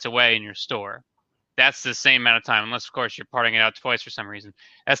parts away in your store, that's the same amount of time, unless, of course, you're parting it out twice for some reason.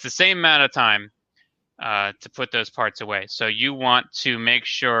 That's the same amount of time to put those parts away. So you want to make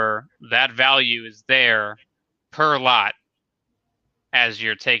sure that value is there per lot as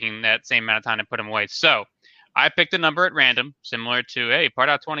you're taking that same amount of time to put them away. So I picked a number at random, similar to, hey, part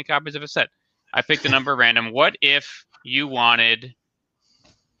out 20 copies of a set. I picked a number at random. What if you wanted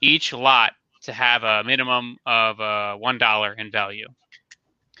each lot to have a minimum of $1 in value?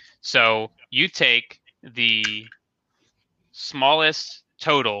 So you take the smallest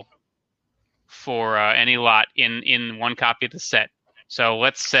total for any lot in 1 copy of the set. So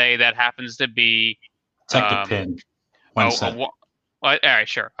let's say that happens to be Technic pin. One set. All right,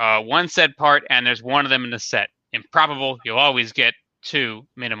 sure. 1 set part, and there's 1 of them in the set. Improbable, you'll always get 2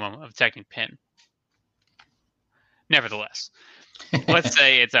 minimum of Technic pin. Nevertheless, let's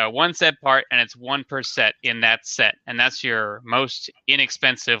say it's a 1 set part, and it's 1 per set in that set, and that's your most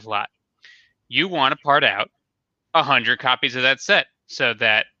inexpensive lot. You want to part out 100 copies of that set, so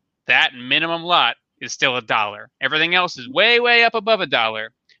that minimum lot is still $1. Everything else is way, way up above $1,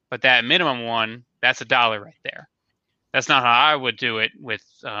 but that minimum one, that's $1 right there. That's not how I would do it. With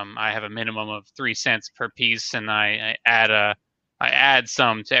I have a minimum of 3 cents per piece, and I add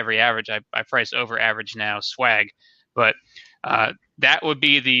some to every average. I price over average now swag, but that would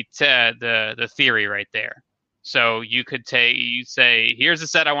be the theory right there. So you say, here's a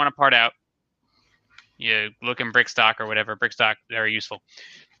set I want to part out. You look in Brickstock or whatever. Brickstock, very useful.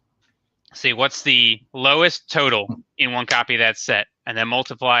 See what's the lowest total in 1 copy of that set, and then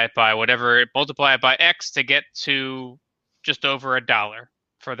multiply it by multiply it by X to get to just over $1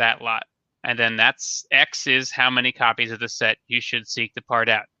 for that lot. And then that's X is how many copies of the set you should seek to part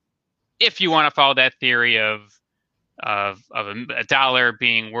out. If you want to follow that theory of $1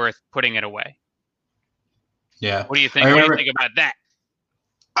 being worth putting it away. Yeah. What do you think? What do you think about that?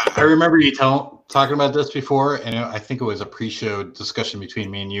 I remember you talking about this before, and I think it was a pre-show discussion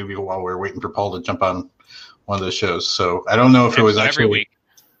between me and you while we were waiting for Paul to jump on one of those shows. So I don't know if it was actually every week.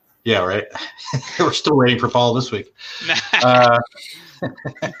 Yeah, right. We're still waiting for Paul this week. I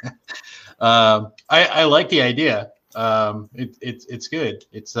like the idea. It's good.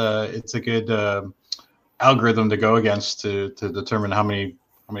 It's a good algorithm to go against to determine how many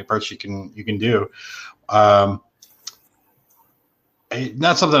parts you can do.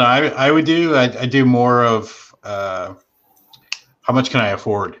 Not something I would do. I do more of how much can I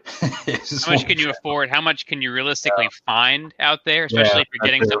afford? How much can you afford? How much can you realistically find out there? Especially if you're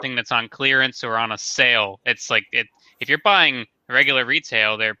getting something that's on clearance or on a sale. It's like if you're buying regular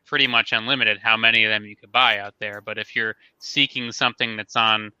retail, they're pretty much unlimited how many of them you could buy out there. But if you're seeking something that's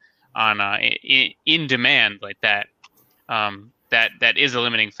in demand like that, that is a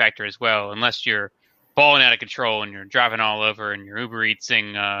limiting factor as well. Unless you're balling out of control and you're driving all over and you're Uber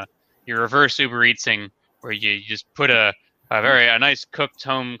Eatsing, you're reverse Uber Eatsing, where you just put a nice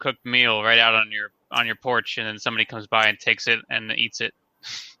home cooked meal right out on your porch, and then somebody comes by and takes it and eats it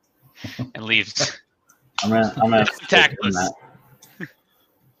and leaves. I'm at tactless.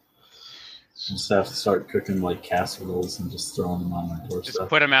 Just have to start cooking like casseroles and just throwing them on my doorstep. Just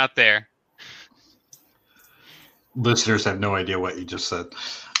put them out there. Listeners have no idea what you just said.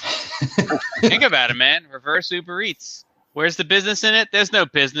 Think about it, man. Reverse Uber Eats. Where's the business in it? There's no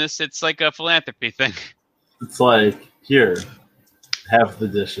business. It's like a philanthropy thing. It's like, here, have the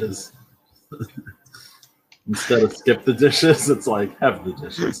dishes. Instead of skip the dishes, it's like, have the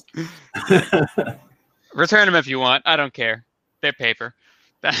dishes. Return them if you want. I don't care. They're paper.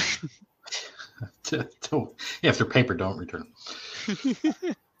 If they're paper, don't return them.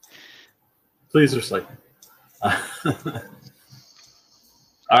 Please recycle.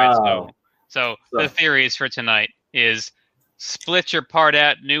 All right, so the theories for tonight is split your part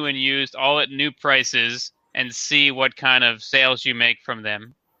out, new and used, all at new prices, and see what kind of sales you make from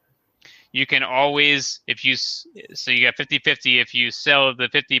them. You can always, you got 50-50, if you sell the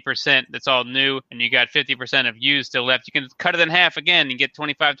 50% that's all new and you got 50% of used still left, you can cut it in half again and get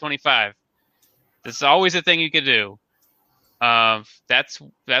 25-25. This is always a thing you could do. That's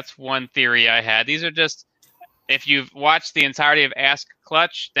one theory I had. These are just, if you've watched the entirety of Ask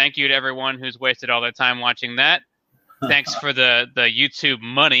Clutch, thank you to everyone who's wasted all their time watching that. Thanks for the YouTube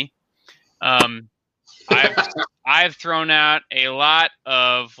money. I've thrown out a lot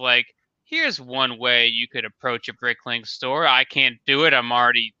of like, here's one way you could approach a Bricklink store. I can't do it. I'm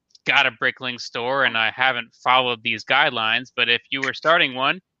already got a Bricklink store and I haven't followed these guidelines. But if you were starting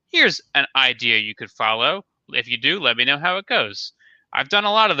one, here's an idea you could follow. If you do, let me know how it goes. I've done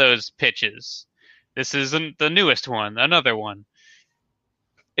a lot of those pitches. This isn't the newest one, another one.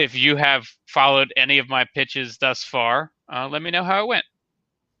 If you have followed any of my pitches thus far, let me know how it went.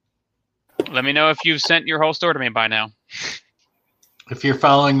 Let me know if you've sent your whole store to me by now. If you're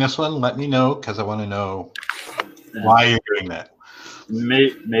following this one, let me know, because I want to know why you're doing that.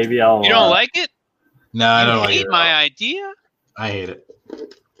 Maybe I'll... You don't like it? No, I don't like it. You hate my idea? I hate it.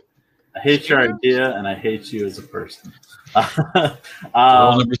 I hate your idea, and I hate you as a person.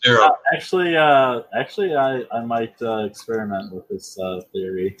 Number 0. Actually, I might experiment with this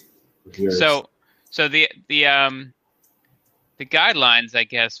theory of yours. So the guidelines, I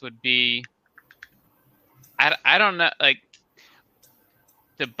guess, would be, I don't know, like,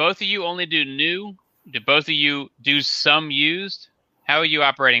 do both of you only do new? Do both of you do some used? How are you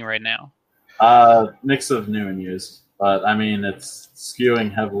operating right now? Mix of new and used. But, I mean, it's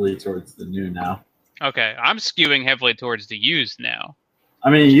skewing heavily towards the new now. Okay, I'm skewing heavily towards the used now.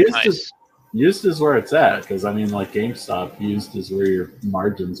 I mean, used is where it's at. Because, I mean, like GameStop, used is where your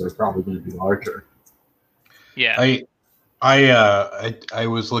margins are probably going to be larger. Yeah. I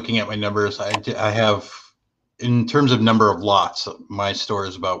was looking at my numbers. I have, in terms of number of lots, my store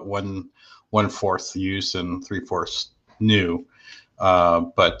is about 1/4 used and 3/4 new.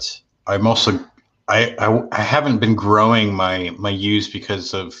 But I'm also... I haven't been growing my used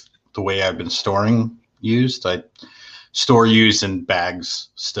because of the way I've been storing used. I store used in bags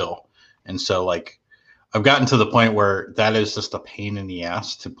still. And so like I've gotten to the point where that is just a pain in the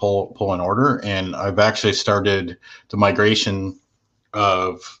ass to pull an order. And I've actually started the migration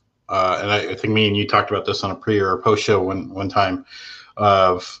of, and I think me and you talked about this on a pre or a post show one time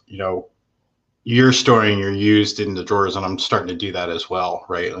of, you're storing your used in the drawers, and I'm starting to do that as well,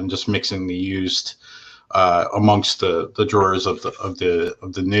 right? I'm just mixing the used amongst the drawers of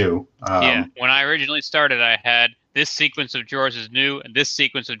the new. Yeah, when I originally started, I had this sequence of drawers is new and this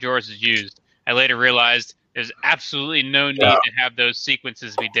sequence of drawers is used. I later realized there's absolutely no need to have those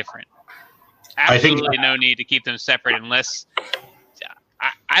sequences be different. Absolutely no need to keep them separate unless...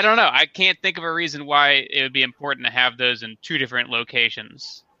 I don't know. I can't think of a reason why it would be important to have those in two different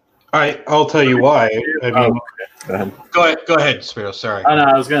locations. I'll tell you why. I mean, Go ahead. Go ahead, Spiro. Sorry. I know.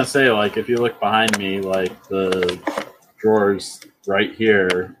 I was gonna say, like, if you look behind me, like the drawers right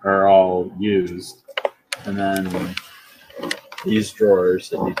here are all used, and then these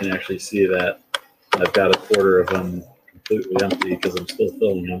drawers, and you can actually see that I've got 1/4 of them completely empty because I'm still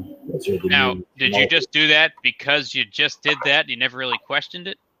filling them. Now, did you just do that because you just did that? You never really questioned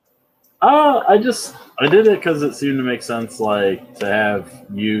it? I did it because it seemed to make sense, like to have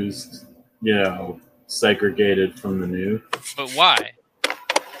used, segregated from the new, But why?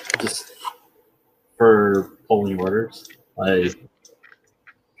 just for pulling orders. Like,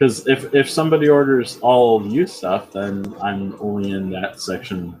 because if somebody orders all used stuff, then I'm only in that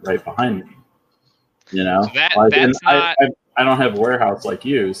section right behind me. So that's not. I don't have a warehouse like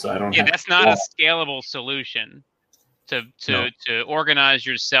you, so I don't. Yeah, have that's not a scalable solution to organize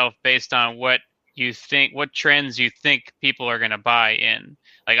yourself based on what trends you think people are going to buy in.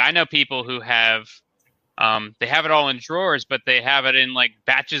 Like, I know people who have, they have it all in drawers, but they have it in like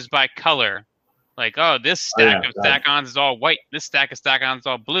batches by color. Like, oh, this stack of stack-ons is all white. This stack of stack-ons is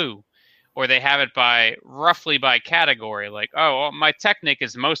all blue. Or they have it roughly by category. Like, oh, well, my Technic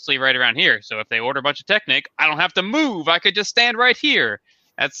is mostly right around here. So if they order a bunch of Technic, I don't have to move. I could just stand right here.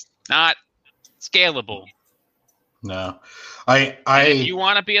 That's not scalable. No. If you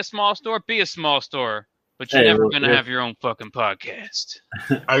want to be a small store, be a small store. But you're never going to have your own fucking podcast.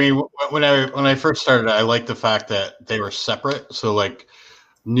 I mean, when I first started, I liked the fact that they were separate. So, like,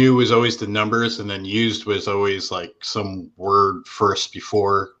 new was always the numbers, and then used was always like some word first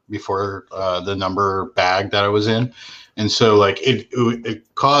before the number bag that I was in. And so, like,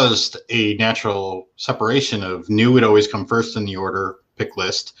 it caused a natural separation of new would always come first in the order pick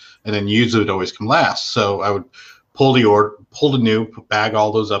list, and then used would always come last. So I would pull the new, bag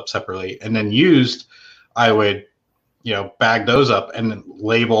all those up separately, and then used, I would, bag those up and then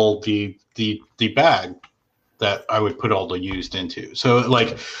label the bag that I would put all the used into. So,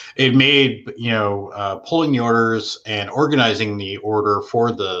 like, it made, pulling the orders and organizing the order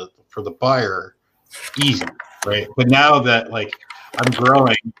for the buyer easy, right? But now that, like, I'm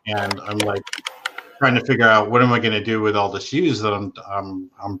growing and I'm like trying to figure out what am I going to do with all this used that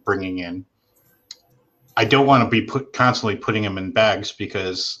I'm bringing in. I don't want to be constantly putting them in bags,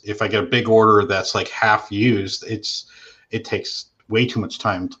 because if I get a big order that's like half used, it takes way too much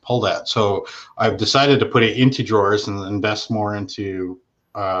time to pull that. So I've decided to put it into drawers and invest more into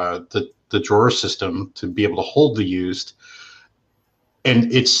the drawer system to be able to hold the used. And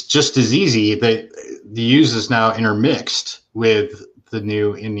it's just as easy that the used is now intermixed with the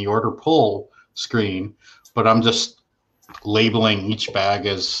new in the order pull screen, but I'm just labeling each bag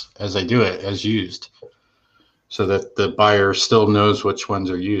as I do it as used, so that the buyer still knows which ones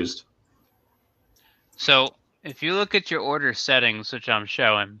are used. So if you look at your order settings, which I'm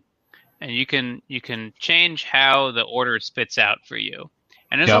showing, and you can change how the order spits out for you.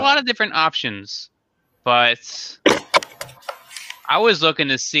 And there's a lot of different options, but I was looking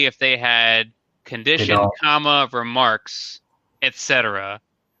to see if they had condition, comma, remarks, etc.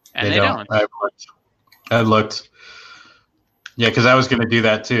 And they don't. I looked. Yeah, because I was going to do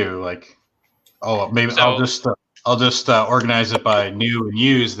that too. Like, maybe I'll just organize it by new and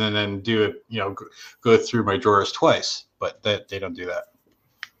used, and then do it. Go through my drawers twice. But they don't do that.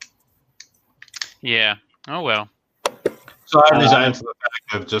 Yeah. Oh well. So I designed to the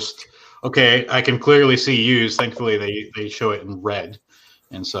fact of just I can clearly see used. Thankfully, they show it in red,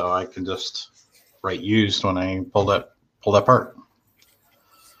 and so I can just write used when I pull that part.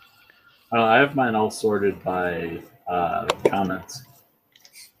 I have mine all sorted by comments.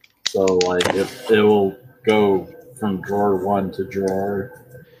 So, like, if it will go from drawer 1 to drawer,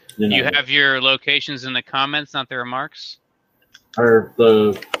 You have your locations in the comments, not the remarks? Or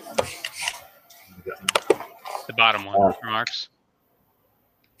the bottom one, remarks.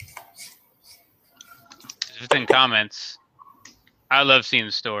 If it's in comments, I love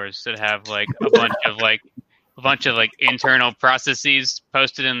seeing stores that have like a bunch of internal processes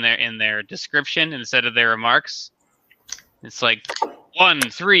posted in their description instead of their remarks. It's like 1,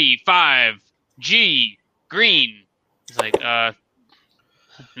 3, 5, G, green. It's like,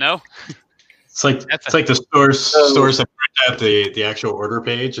 no. It's like the stores that print out the actual order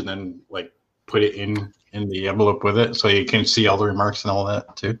page and then like put it in the envelope with it, so you can see all the remarks and all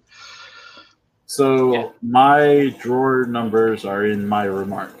that too. So my drawer numbers are in my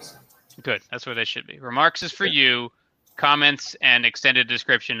remarks. Good. That's where they should be. Remarks is for you. Comments and extended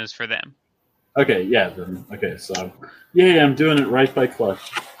description is for them. Okay, yeah. Then so I'm doing it right by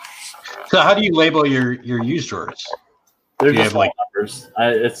Clutch. So how do you label your used drawers? They're just numbers.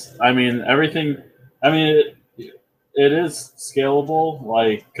 Everything. It is scalable,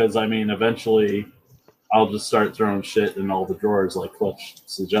 like, because eventually I'll just start throwing shit in all the drawers like Clutch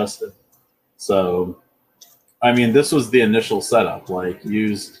suggested. So, this was the initial setup, like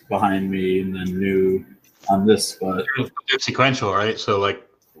used behind me and then new on this, but it's sequential, right? So like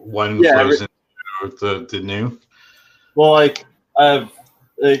one flows into the new. Well, like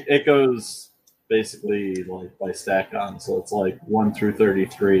it goes basically like by stack on, so it's like 1 through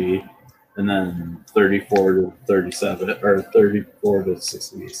 33, and then 34 to 37 or 34 to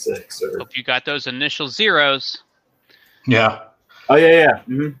 66 or Hope you got those initial zeros. Yeah. oh yeah.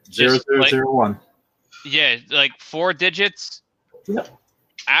 Mm-hmm. Just 0001. Yeah, like 4 digits. Yep.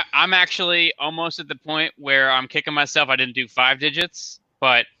 I'm actually almost at the point where I'm kicking myself. I didn't do 5 digits,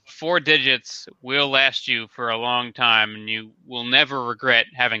 but 4 digits will last you for a long time, and you will never regret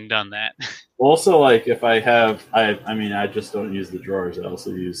having done that. Also, like if I have, I mean, I just don't use the drawers. I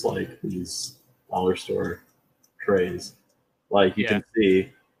also use like these dollar store trays. Like you can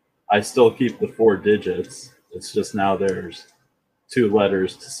see, I still keep the 4 digits. It's just now there's 2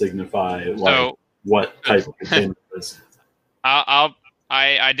 letters to signify like what type of container it is. I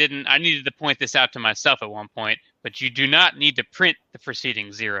needed to point this out to myself at one point, but you do not need to print the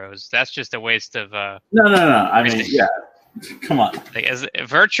preceding zeros. That's just a waste of No. I mean, yeah. Come on. Like,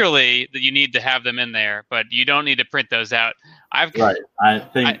 virtually, you need to have them in there, but you don't need to print those out. I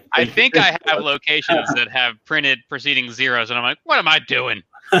think I have locations that have printed preceding zeros, and I'm like, what am I doing?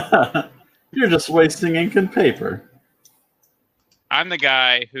 You're just wasting ink and paper. I'm the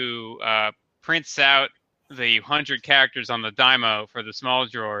guy who prints out the 100 characters on the Dymo for the small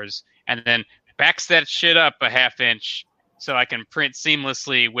drawers, and then backs that shit up a half inch so I can print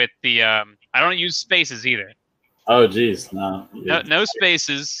seamlessly with the. I don't use spaces either. Oh, geez, no. No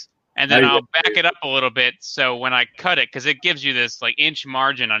spaces, and then I'll back it up a little bit so when I cut it, because it gives you this like inch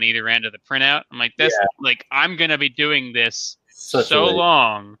margin on either end of the printout. I'm like, this, like I'm gonna be doing this so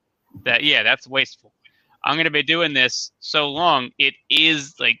long that that's wasteful. I'm gonna be doing this so long. It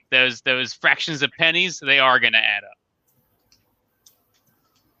is like those fractions of pennies. They are gonna add up.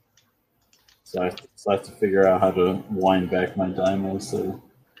 So I have to figure out how to wind back my Dymo. So.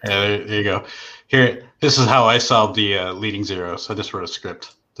 Yeah, there you go. Here, this is how I solved the leading zeros. I just wrote a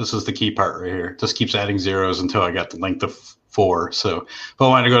script. This is the key part right here. Just keeps adding zeros until I got the length of 4. So if I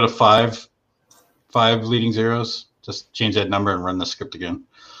wanted to go to 5 leading zeros, just change that number and run the script again.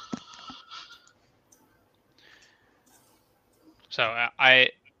 So I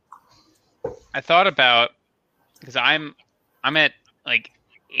thought about, because I'm at like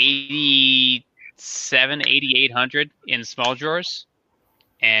 8,800 in small drawers.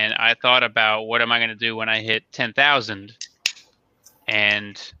 And I thought about what am I going to do when I hit 10,000,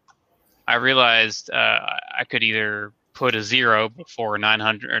 and I realized I could either put a 0 before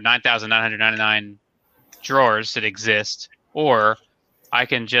 900 or 9,999 drawers that exist, or I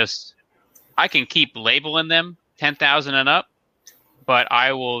can keep labeling them 10,000 and up, but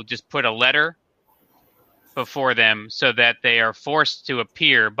I will just put a letter before them so that they are forced to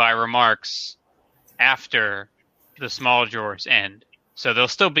appear by remarks after the small drawers end. So they'll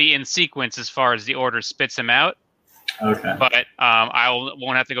still be in sequence as far as the order spits them out. Okay. But I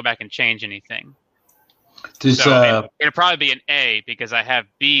won't have to go back and change anything. It'll probably be an A because I have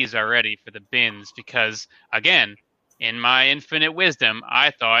B's already for the bins. Because, again, in my infinite wisdom, I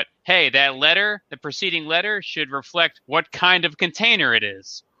thought, hey, that letter, the preceding letter, should reflect what kind of container it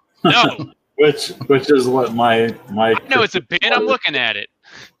is. No. which is what my no, it's a bin. I'm looking at it.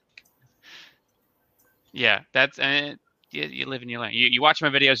 Yeah, that's... You live and you learn. You watch my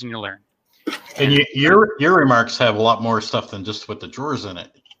videos and you learn. And your remarks have a lot more stuff than just with the drawers in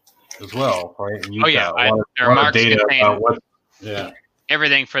it as well, right? And the remarks contain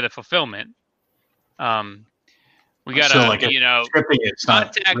everything for the fulfillment. We got contact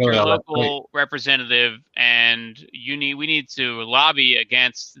your local representative, and we need to lobby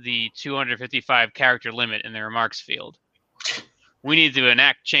against the 255 character limit in the remarks field. We need to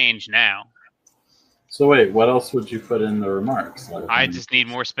enact change now. So wait, what else would you put in the remarks? Like, I just need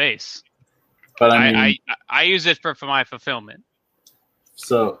more space. But I use it for my fulfillment.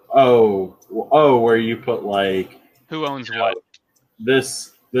 So where you put like who owns what?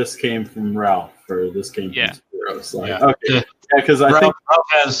 This came from Ralph, or this came from Spiros. Like, okay, because I think Ralph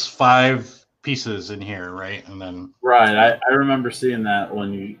has 5 pieces in here, right? And then I remember seeing that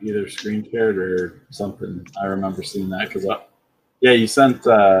when you either screen shared or something. I remember seeing that because you sent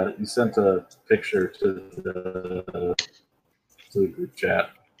a picture to the group chat,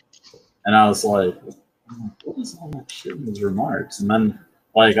 and I was like, "What is all that shit in these remarks?" And then,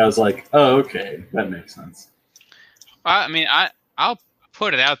 I was like, "Oh, okay, that makes sense." I mean, I'll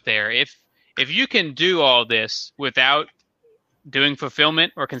put it out there. If you can do all this without doing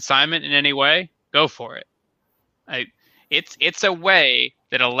fulfillment or consignment in any way, go for it. It's a way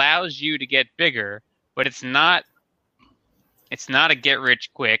that allows you to get bigger, but it's not a get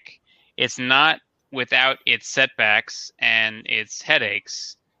rich quick. It's not without its setbacks and its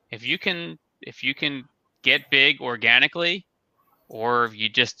headaches. If you can get big organically, or if you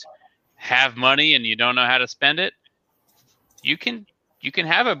just have money and you don't know how to spend it, you can you can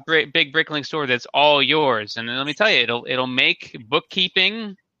have a big Bricklink store that's all yours, and let me tell you, it'll make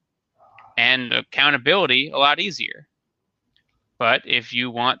bookkeeping and accountability a lot easier. But if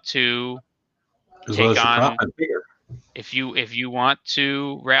you want to if you want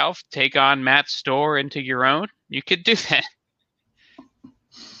to, Ralph, take on Matt's store into your own, you could do that.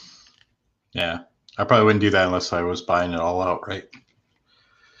 Yeah, I probably wouldn't do that unless I was buying it all outright.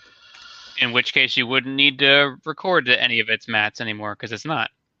 In which case, you wouldn't need to record any of its Matt's anymore because it's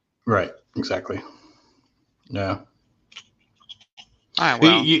not. Right. Exactly. Yeah. All right.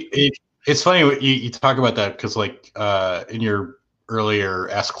 Well, it's funny you talk about that because, like, in your earlier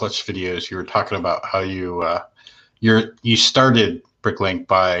Ask Clutch videos, you were talking about how you started Bricklink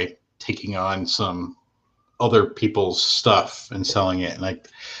by taking on some other people's stuff and selling it, and like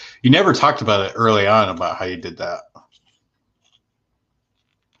you never talked about it early on about how you did that.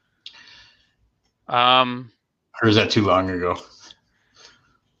 Or is that too long ago?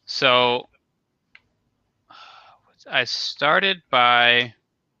 So I started by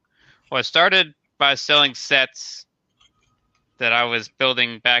selling sets that I was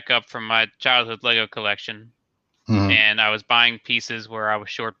building back up from my childhood Lego collection. Mm-hmm. And I was buying pieces where I was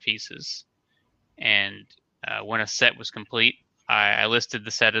short pieces. And when a set was complete, I listed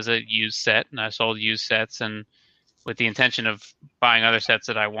the set as a used set, and I sold used sets, and with the intention of buying other sets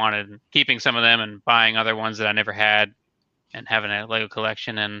that I wanted, and keeping some of them and buying other ones that I never had, and having a Lego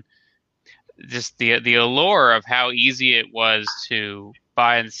collection. And just the allure of how easy it was to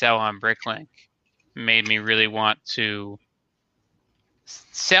buy and sell on Bricklink made me really want to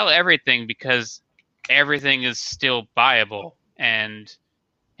sell everything, because everything is still buyable, and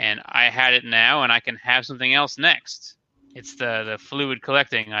I had it now, and I can have something else next. It's the fluid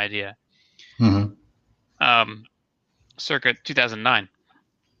collecting idea. Mm-hmm. Circa 2009.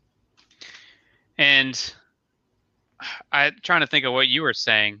 And I'm trying to think of what you were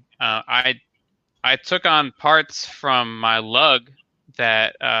saying. I took on parts from my lug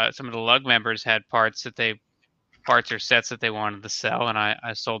that some of the lug members had parts or sets that they wanted to sell, and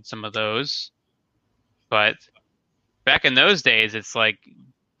I sold some of those. But back in those days, it's like,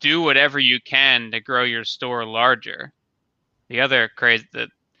 do whatever you can to grow your store larger. The other crazy,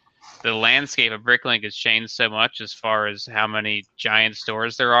 the landscape of Bricklink has changed so much as far as how many giant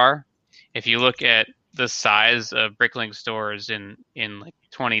stores there are. If you look at the size of Bricklink stores in like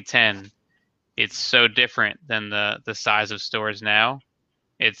 2010, it's so different than the size of stores now.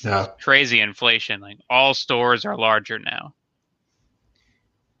 It's crazy inflation. Like, all stores are larger now.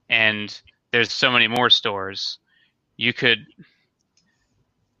 And there's so many more stores. You could,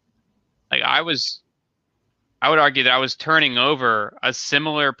 like, I would argue that I was turning over a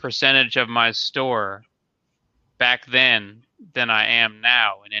similar percentage of my store back then than I am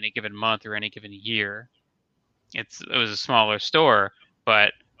now in any given month or any given year. It was a smaller store,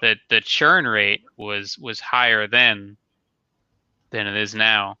 but the churn rate was higher then than it is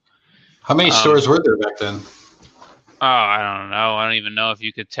now. How many stores were there back then? Oh, I don't know. I don't even know if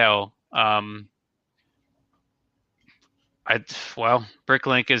you could tell.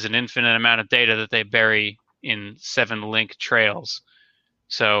 Bricklink is an infinite amount of data that they bury in 7 link trails.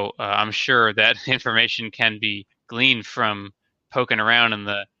 So I'm sure that information can be gleaned from poking around in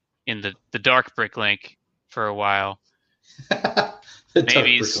the dark Bricklink for a while.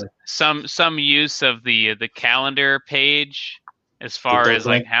 Maybe some use of the calendar page as far as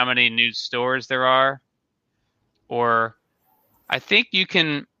like how many new stores there are. Or I think you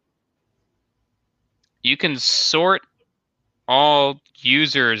can sort all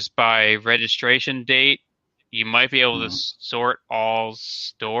users by registration date. You might be able to sort all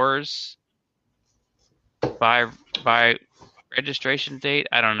stores by registration date.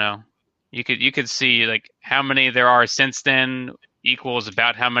 I don't know. You could see like how many there are since then equals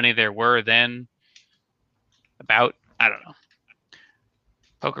about how many there were then. About, I don't know.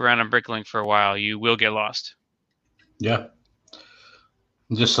 Poke around on Bricklink for a while, you will get lost. Yeah.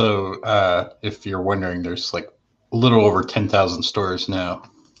 Just so if you're wondering, there's like a little over 10,000 stores now.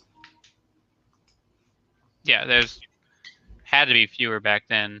 Yeah, there's had to be fewer back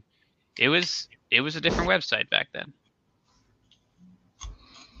then. It was a different website back then.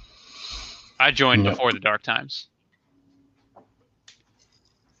 I joined before the dark times,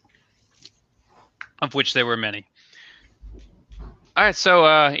 of which there were many. All right,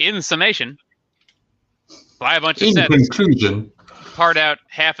 so in summation, buy a bunch of sets. In conclusion, part out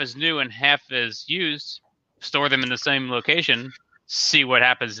half as new and half as used, store them in the same location, see what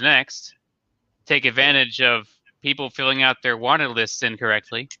happens next, take advantage of people filling out their wanted lists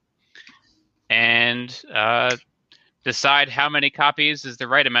incorrectly, and decide how many copies is the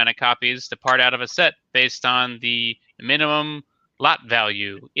right amount of copies to part out of a set based on the minimum lot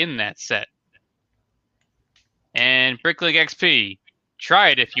value in that set. And BrickLeague XP, try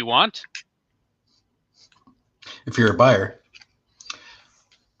it if you want. If you're a buyer,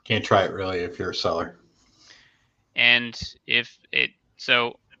 can't try it really if you're a seller. And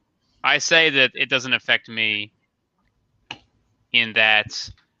so I say that it doesn't affect me in that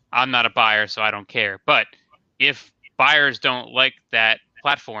I'm not a buyer, so I don't care. But if buyers don't like that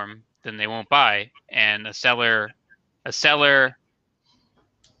platform, then they won't buy. And a seller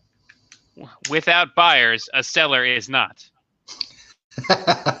without buyers, a seller is not.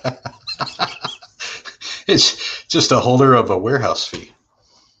 It's just a holder of a warehouse fee.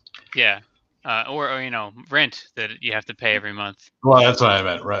 Yeah. Or rent that you have to pay every month. Well, that's what I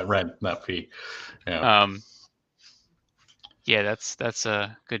meant. Rent, not fee. Yeah. Yeah, that's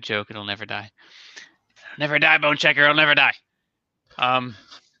a good joke. It'll never die. Never die, Bone Checker. It'll never die.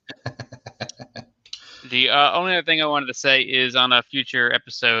 The only other thing I wanted to say is on a future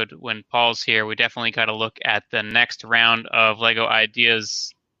episode when Paul's here, we definitely got to look at the next round of LEGO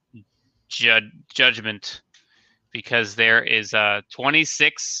Ideas judgment, because there is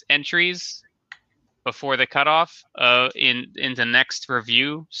 26 entries before the cutoff into next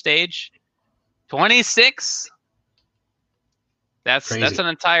review stage. 26. That's an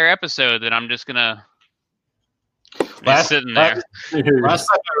entire episode that I'm just gonna be sitting there. Last time it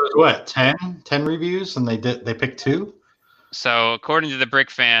was what, 10 reviews, and they picked 2. So according to the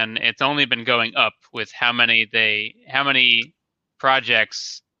Brick Fan, it's only been going up with how many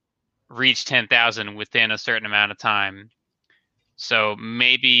projects reach 10,000 within a certain amount of time. So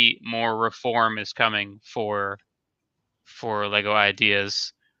maybe more reform is coming for LEGO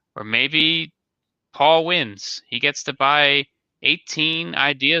Ideas, or maybe Paul wins. He gets to buy 18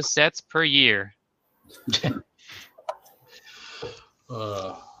 idea sets per year. The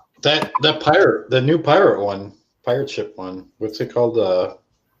new pirate ship one. What's it called?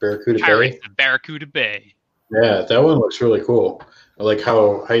 Barracuda Bay. Barracuda Bay. Yeah, that one looks really cool. I like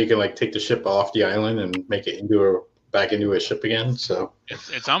how you can take the ship off the island and make it back into a ship again. So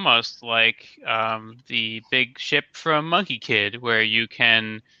it's almost like the big ship from Monkey Kid, where you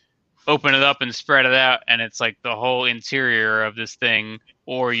can open it up and spread it out, and it's like the whole interior of this thing,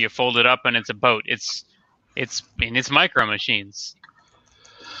 or you fold it up and it's a boat. It's Micro Machines.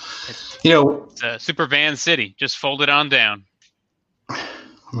 It's a Super Van City. Just fold it on down.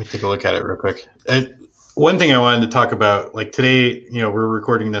 Let me take a look at it real quick. One thing I wanted to talk about, today, we're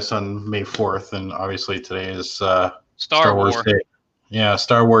recording this on May 4th, and obviously today is Star Wars Day. Yeah,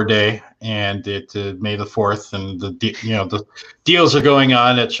 Star Wars Day, and it's May the 4th, and the deals are going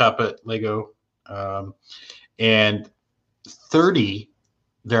on at Shop at Lego, and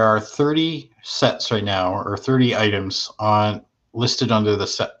there are 30 sets right now, or 30 items listed under the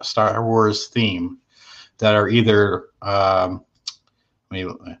Star Wars theme that are either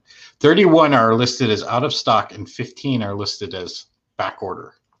 31 are listed as out of stock, and 15 are listed as back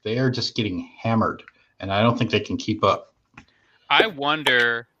order. They are just getting hammered, and I don't think they can keep up. I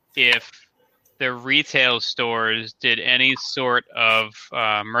wonder if the retail stores did any sort of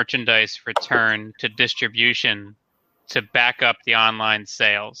merchandise return to distribution to back up the online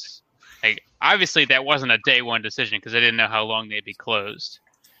sales. Obviously, that wasn't a day one decision because they didn't know how long they'd be closed.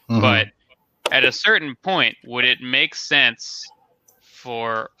 Mm-hmm. But at a certain point, would it make sense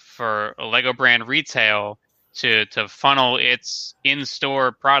for a LEGO brand retail to funnel its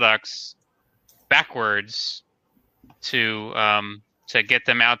in-store products backwards to get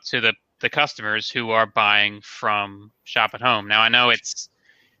them out to the customers who are buying from Shop at Home? Now, I know it's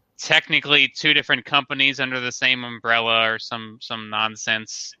technically 2 different companies under the same umbrella or some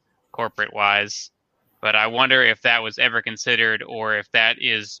nonsense corporate-wise, but I wonder if that was ever considered, or if that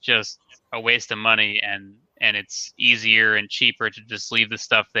is just a waste of money and it's easier and cheaper to just leave the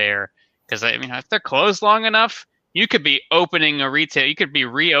stuff there. Because if they're closed long enough, you could be reopening a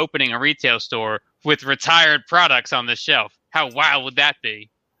retail store with retired products on the shelf. How wild would that be?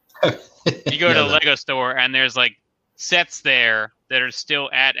 You go to a Lego store and there's sets there that are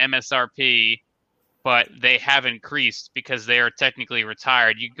still at MSRP, but they have increased because they are technically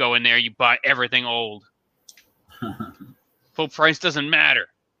retired. You go in there, you buy everything old. Full price doesn't matter.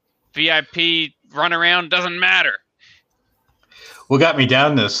 VIP runaround doesn't matter. What got me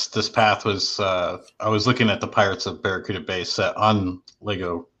down this path was I was looking at the Pirates of Barracuda Bay set on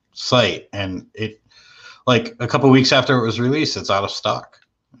Lego site, and it a couple of weeks after it was released, it's out of stock.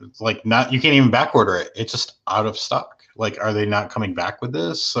 It's you can't even back order it. It's just out of stock. Are they not coming back with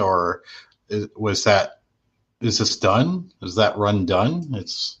this, or is this done? Is that run done?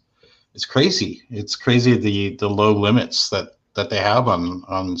 It's crazy. It's crazy the low limits that they have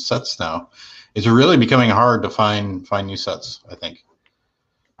on sets now. it's really becoming hard to find new sets, I think.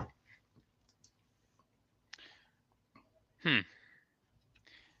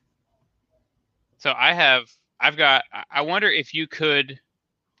 So I wonder if you could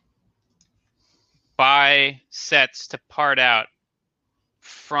buy sets to part out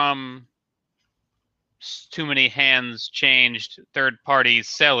from too many hands changed third-party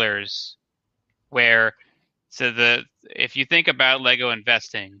sellers, where if you think about Lego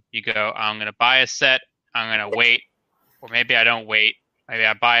investing, you go, I'm going to buy a set, I'm going to wait, or maybe I don't wait. Maybe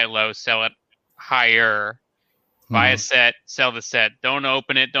I buy it low, sell it higher. Buy a set, sell the set. Don't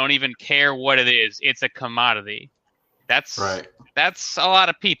open it. Don't even care what it is. It's a commodity. That's right. That's a lot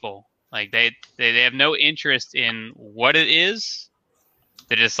of people. Like they have no interest in what it is.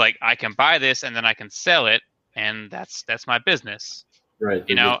 They're just like, I can buy this and then I can sell it, and that's my business. Right.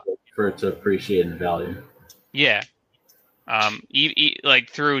 You know, for it to appreciate in value. Yeah. Like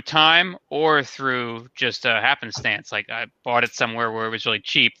through time or through just a happenstance. Like I bought it somewhere where it was really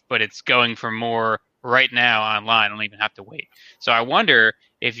cheap, but it's going for more right now online. I don't even have to wait. So I wonder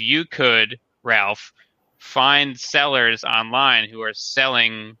if you could, Ralph, find sellers online who are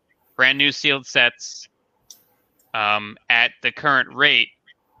selling brand new sealed sets at the current rate,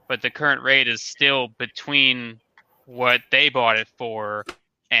 but the current rate is still between what they bought it for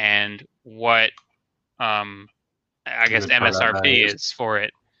and what I guess MSRP is for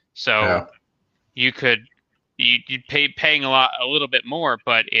it. So you'd paying a little bit more,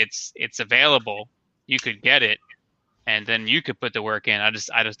 but it's available. You could get it, and then you could put the work in. I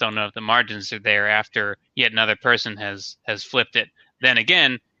just don't know if the margins are there after yet another person has flipped it. Then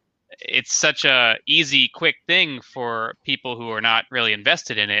again, it's such a easy, quick thing for people who are not really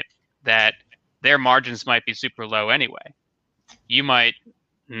invested in it that their margins might be super low anyway. You might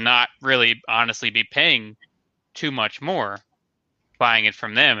not really honestly be paying too much more buying it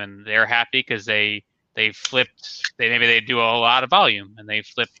from them, and they're happy because they flipped. Maybe they do a lot of volume and they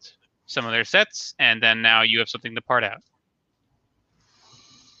flipped some of their sets, and then now you have something to part out.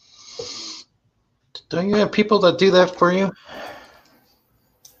 Don't you have people that do that for you?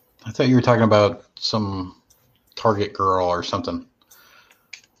 I thought you were talking about some Target girl or something.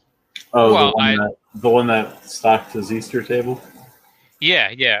 Oh, well, the one that stocked his Easter table?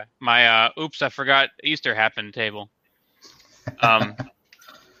 Yeah. My oops, I forgot Easter happened table. I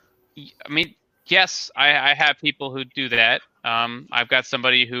mean, yes, I have people who do that. I've got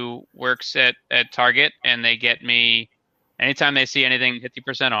somebody who works at Target, and they get me anytime they see anything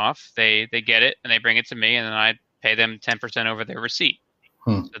 50% off. They get it and they bring it to me, and then I pay them 10% over their receipt.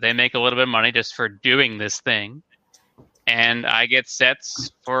 So they make a little bit of money just for doing this thing, and I get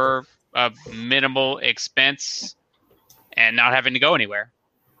sets for a minimal expense and not having to go anywhere.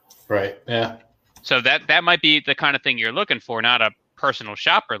 Right. Yeah. So that might be the kind of thing you're looking for, not a personal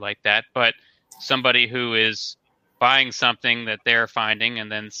shopper like that, but somebody who is buying something that they're finding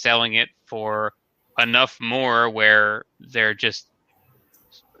and then selling it for enough more where they're just,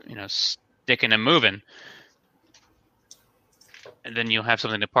 sticking and moving. And then you'll have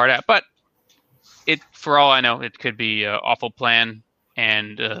something to part out. But for all I know, it could be an awful plan,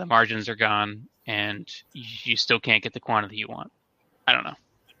 and the margins are gone, and you still can't get the quantity you want. I don't know.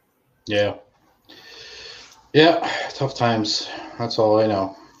 Yeah. Yeah, tough times. That's all I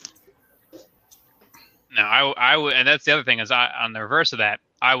know. No, I would, and that's the other thing is on the reverse of that,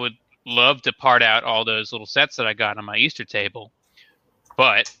 I would love to part out all those little sets that I got on my Easter table,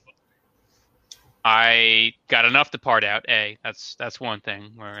 but I got enough to part out. That's one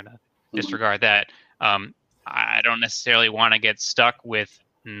thing. We're gonna disregard that. I don't necessarily want to get stuck with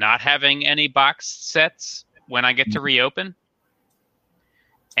not having any boxed sets when I get to reopen,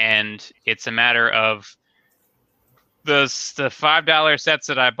 and it's a matter of the $5 sets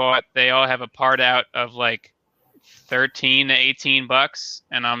that I bought. They all have a part out of like $13 to $18,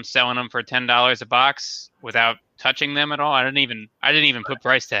 and I'm selling them for $10 a box without touching them at all. I didn't even put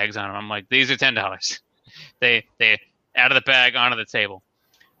price tags on them. I'm like, these are $10. They out of the bag onto the table.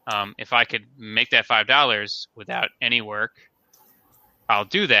 If I could make that $5 without any work, I'll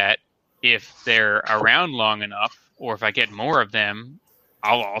do that. If they're around long enough, or if I get more of them,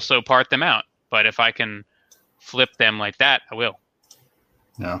 I'll also part them out. But if I can flip them like that, I will.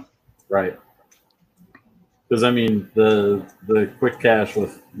 Yeah. Right. Because I mean, the quick cash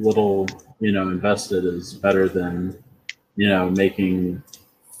with little, invested is better than, making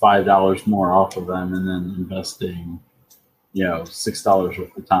 $5 more off of them and then investing, $6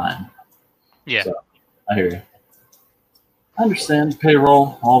 worth of time. Yeah. So, I hear you. I understand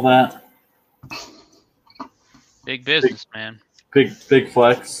payroll, all that. Big business, man. Big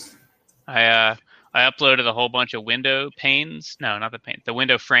flex. I uploaded a whole bunch of window panes. No, not the paint. The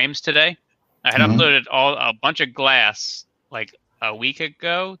window frames today. I had uploaded a bunch of glass like a week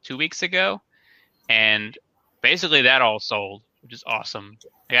ago, 2 weeks ago, and basically that all sold, which is awesome.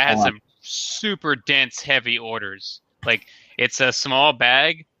 Like, I had some super dense, heavy orders. Like, it's a small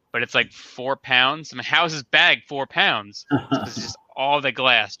bag, but it's like 4 pounds. I mean, how is this bag 4 pounds? It's just all the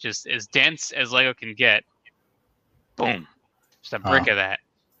glass, just as dense as Lego can get. Boom. Just a brick of that.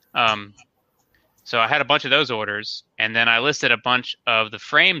 So I had a bunch of those orders, and then I listed a bunch of the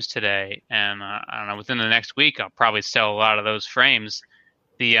frames today, and I don't know, within the next week I'll probably sell a lot of those frames.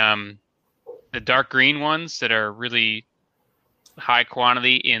 The dark green ones that are really high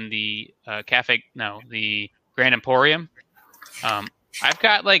quantity in the the Grand Emporium. I've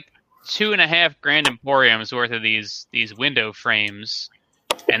got like 2.5 Grand Emporiums worth of these window frames,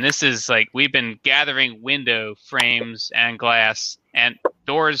 and this is like, we've been gathering window frames and glass and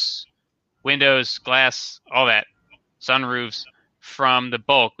doors, windows, glass, all that, sunroofs from the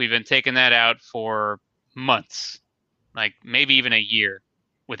bulk. We've been taking that out for months, like maybe even a year,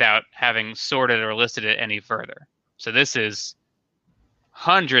 without having sorted or listed it any further. So this is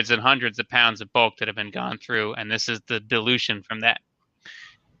hundreds and hundreds of pounds of bulk that have been gone through, and this is the dilution from that.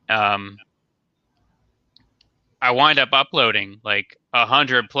 I wind up uploading like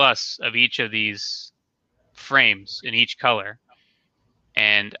 100 plus of each of these frames in each color.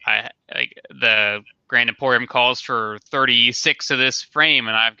 And the Grand Emporium calls for 36 of this frame,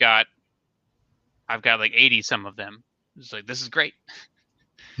 and I've got like 80 some of them. It's like, this is great.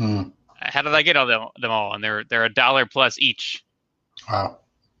 How did I get all them all? And they're $1 plus each. Wow.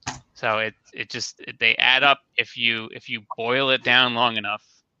 So they add up if you boil it down long enough.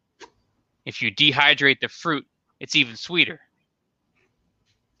 If you dehydrate the fruit, it's even sweeter.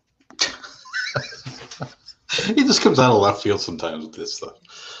 He just comes out of left field sometimes with this stuff.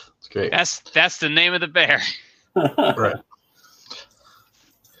 It's great. That's the name of the bear. Right.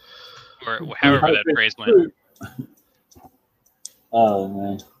 Or however that phrase went. Oh,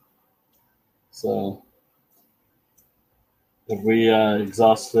 man. So, have we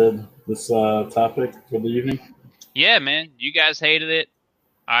exhausted this topic for the evening? Yeah, man. You guys hated it.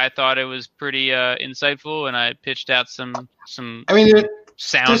 I thought it was pretty insightful, and I pitched out some sound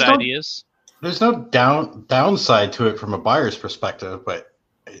ideas. There's no downside to it from a buyer's perspective, but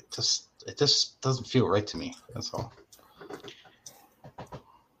it just doesn't feel right to me. That's all.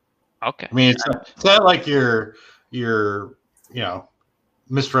 Okay. I mean, it's not like you're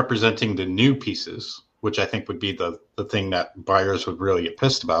misrepresenting the new pieces, which I think would be the thing that buyers would really get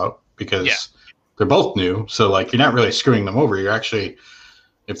pissed about, because they're both new. So like, you're not really screwing them over. You're actually,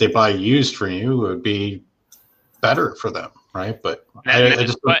 if they buy used from you, it would be better for them. Right, but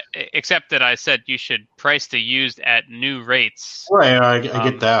except that I said you should price the used at new rates. Right, I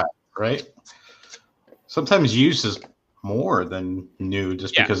get that. Right. Sometimes used is more than new,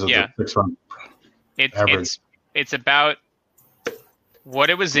 just because of the 6 month average. It's about what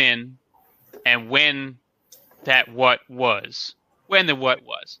it was in, and when the what was.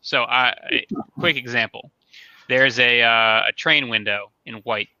 So, quick example: there's a train window in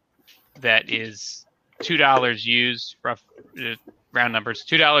white that is $2 used, round numbers,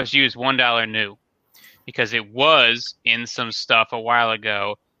 $2 used, $1 new, because it was in some stuff a while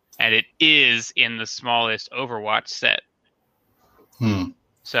ago, and it is in the smallest Overwatch set.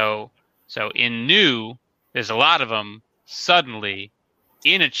 So in new, there's a lot of them suddenly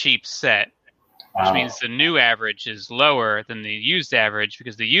in a cheap set, which means the new average is lower than the used average,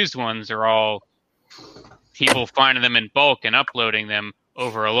 because the used ones are all people finding them in bulk and uploading them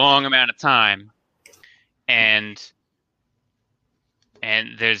over a long amount of time. And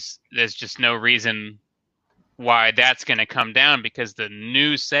there's just no reason why that's going to come down, because the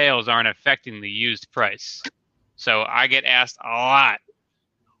new sales aren't affecting the used price. So I get asked a lot,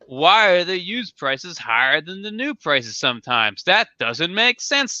 why are the used prices higher than the new prices sometimes? That doesn't make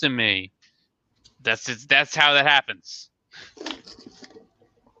sense to me. That's how that happens.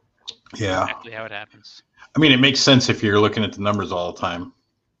 Yeah. Exactly how it happens. I mean, it makes sense if you're looking at the numbers all the time,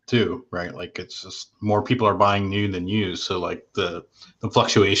 too, right? Like, it's just more people are buying new than used, so like the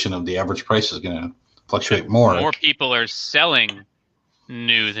fluctuation of the average price is going to fluctuate more. More people are selling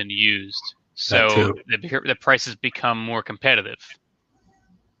new than used, so the prices become more competitive.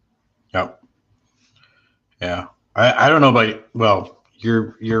 Yep. Yeah, I don't know about,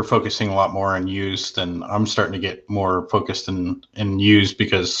 you're focusing a lot more on used, and I'm starting to get more focused in used,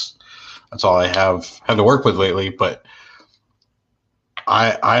 because that's all I have to work with lately. But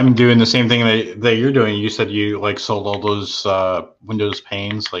I'm doing the same thing that you're doing. You said you like sold all those Windows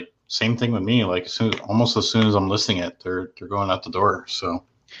panes. Like, same thing with me. Like, almost as soon as I'm listing it, they're going out the door. So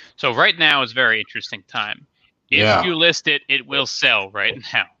right now is a very interesting time. If you list it, it will sell right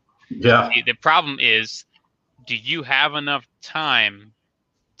now. Yeah. The problem is, do you have enough time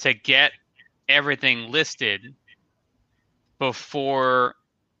to get everything listed before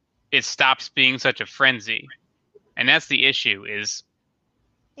it stops being such a frenzy? And that's the issue is,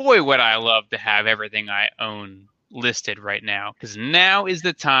 boy, would I love to have everything I own listed right now, because now is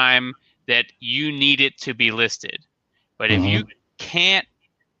the time that you need it to be listed. But if you can't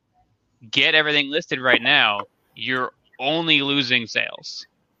get everything listed right now, you're only losing sales.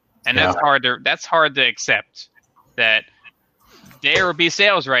 And that's hard to accept, that there would be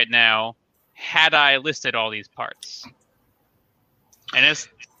sales right now had I listed all these parts. And it's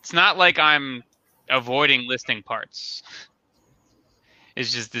not like I'm avoiding listing parts.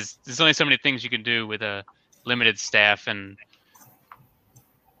 It's just there's only so many things you can do with a limited staff and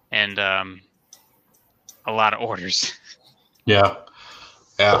a lot of orders. Yeah,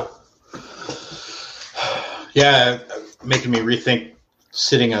 making me rethink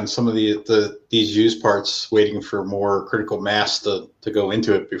sitting on some of these used parts, waiting for more critical mass to go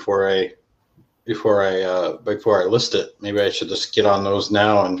into it before I list it. Maybe I should just get on those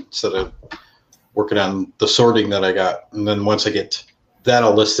now instead of working on the sorting that I got, and then once I get that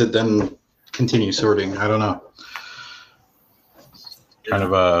all listed, then continue sorting. I don't know. Kind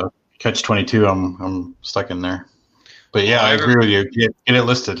of a catch-22. I'm stuck in there. But yeah, I agree with you. Get it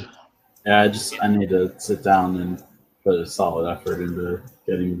listed. Yeah, I need to sit down and put a solid effort into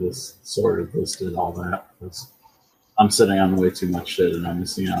getting this sorted, listed, all that. Because I'm sitting on way too much shit and I'm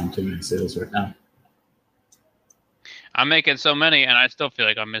missing out on too many sales right now. I'm making so many, and I still feel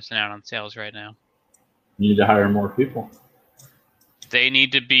like I'm missing out on sales right now. You need to hire more people. They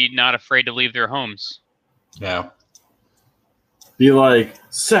need to be not afraid to leave their homes. Yeah. Be like,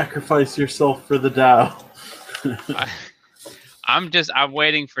 sacrifice yourself for the Dow. I'm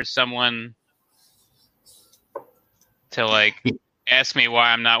waiting for someone to like ask me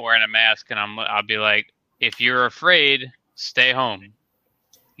why I'm not wearing a mask, and I'll be like, if you're afraid, stay home.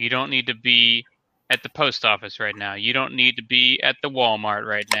 You don't need to be at the post office right now. You don't need to be at the Walmart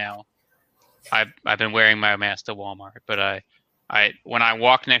right now. I've been wearing my mask to Walmart, but I when I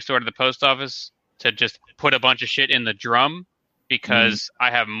walk next door to the post office to just put a bunch of shit in the drum because I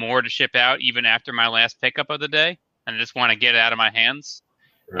have more to ship out even after my last pickup of the day, and I just want to get it out of my hands.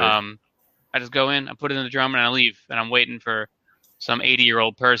 Right. I just go in, I put it in the drum, and I leave, and I'm waiting for some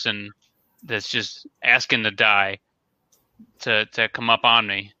 80-year-old person that's just asking to die to come up on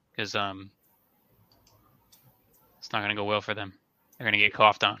me, because it's not going to go well for them. They're going to get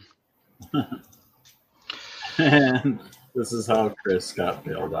coughed on. And this is how Chris got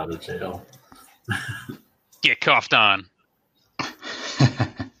bailed out of jail. Get coughed on.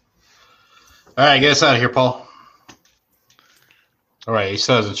 All right, get us out of here, Paul. All right, he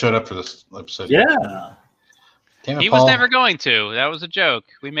still hasn't showed up for this episode. Yeah. He was never going to. That was a joke.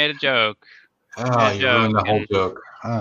 We made a joke. Oh, you ruined the whole joke.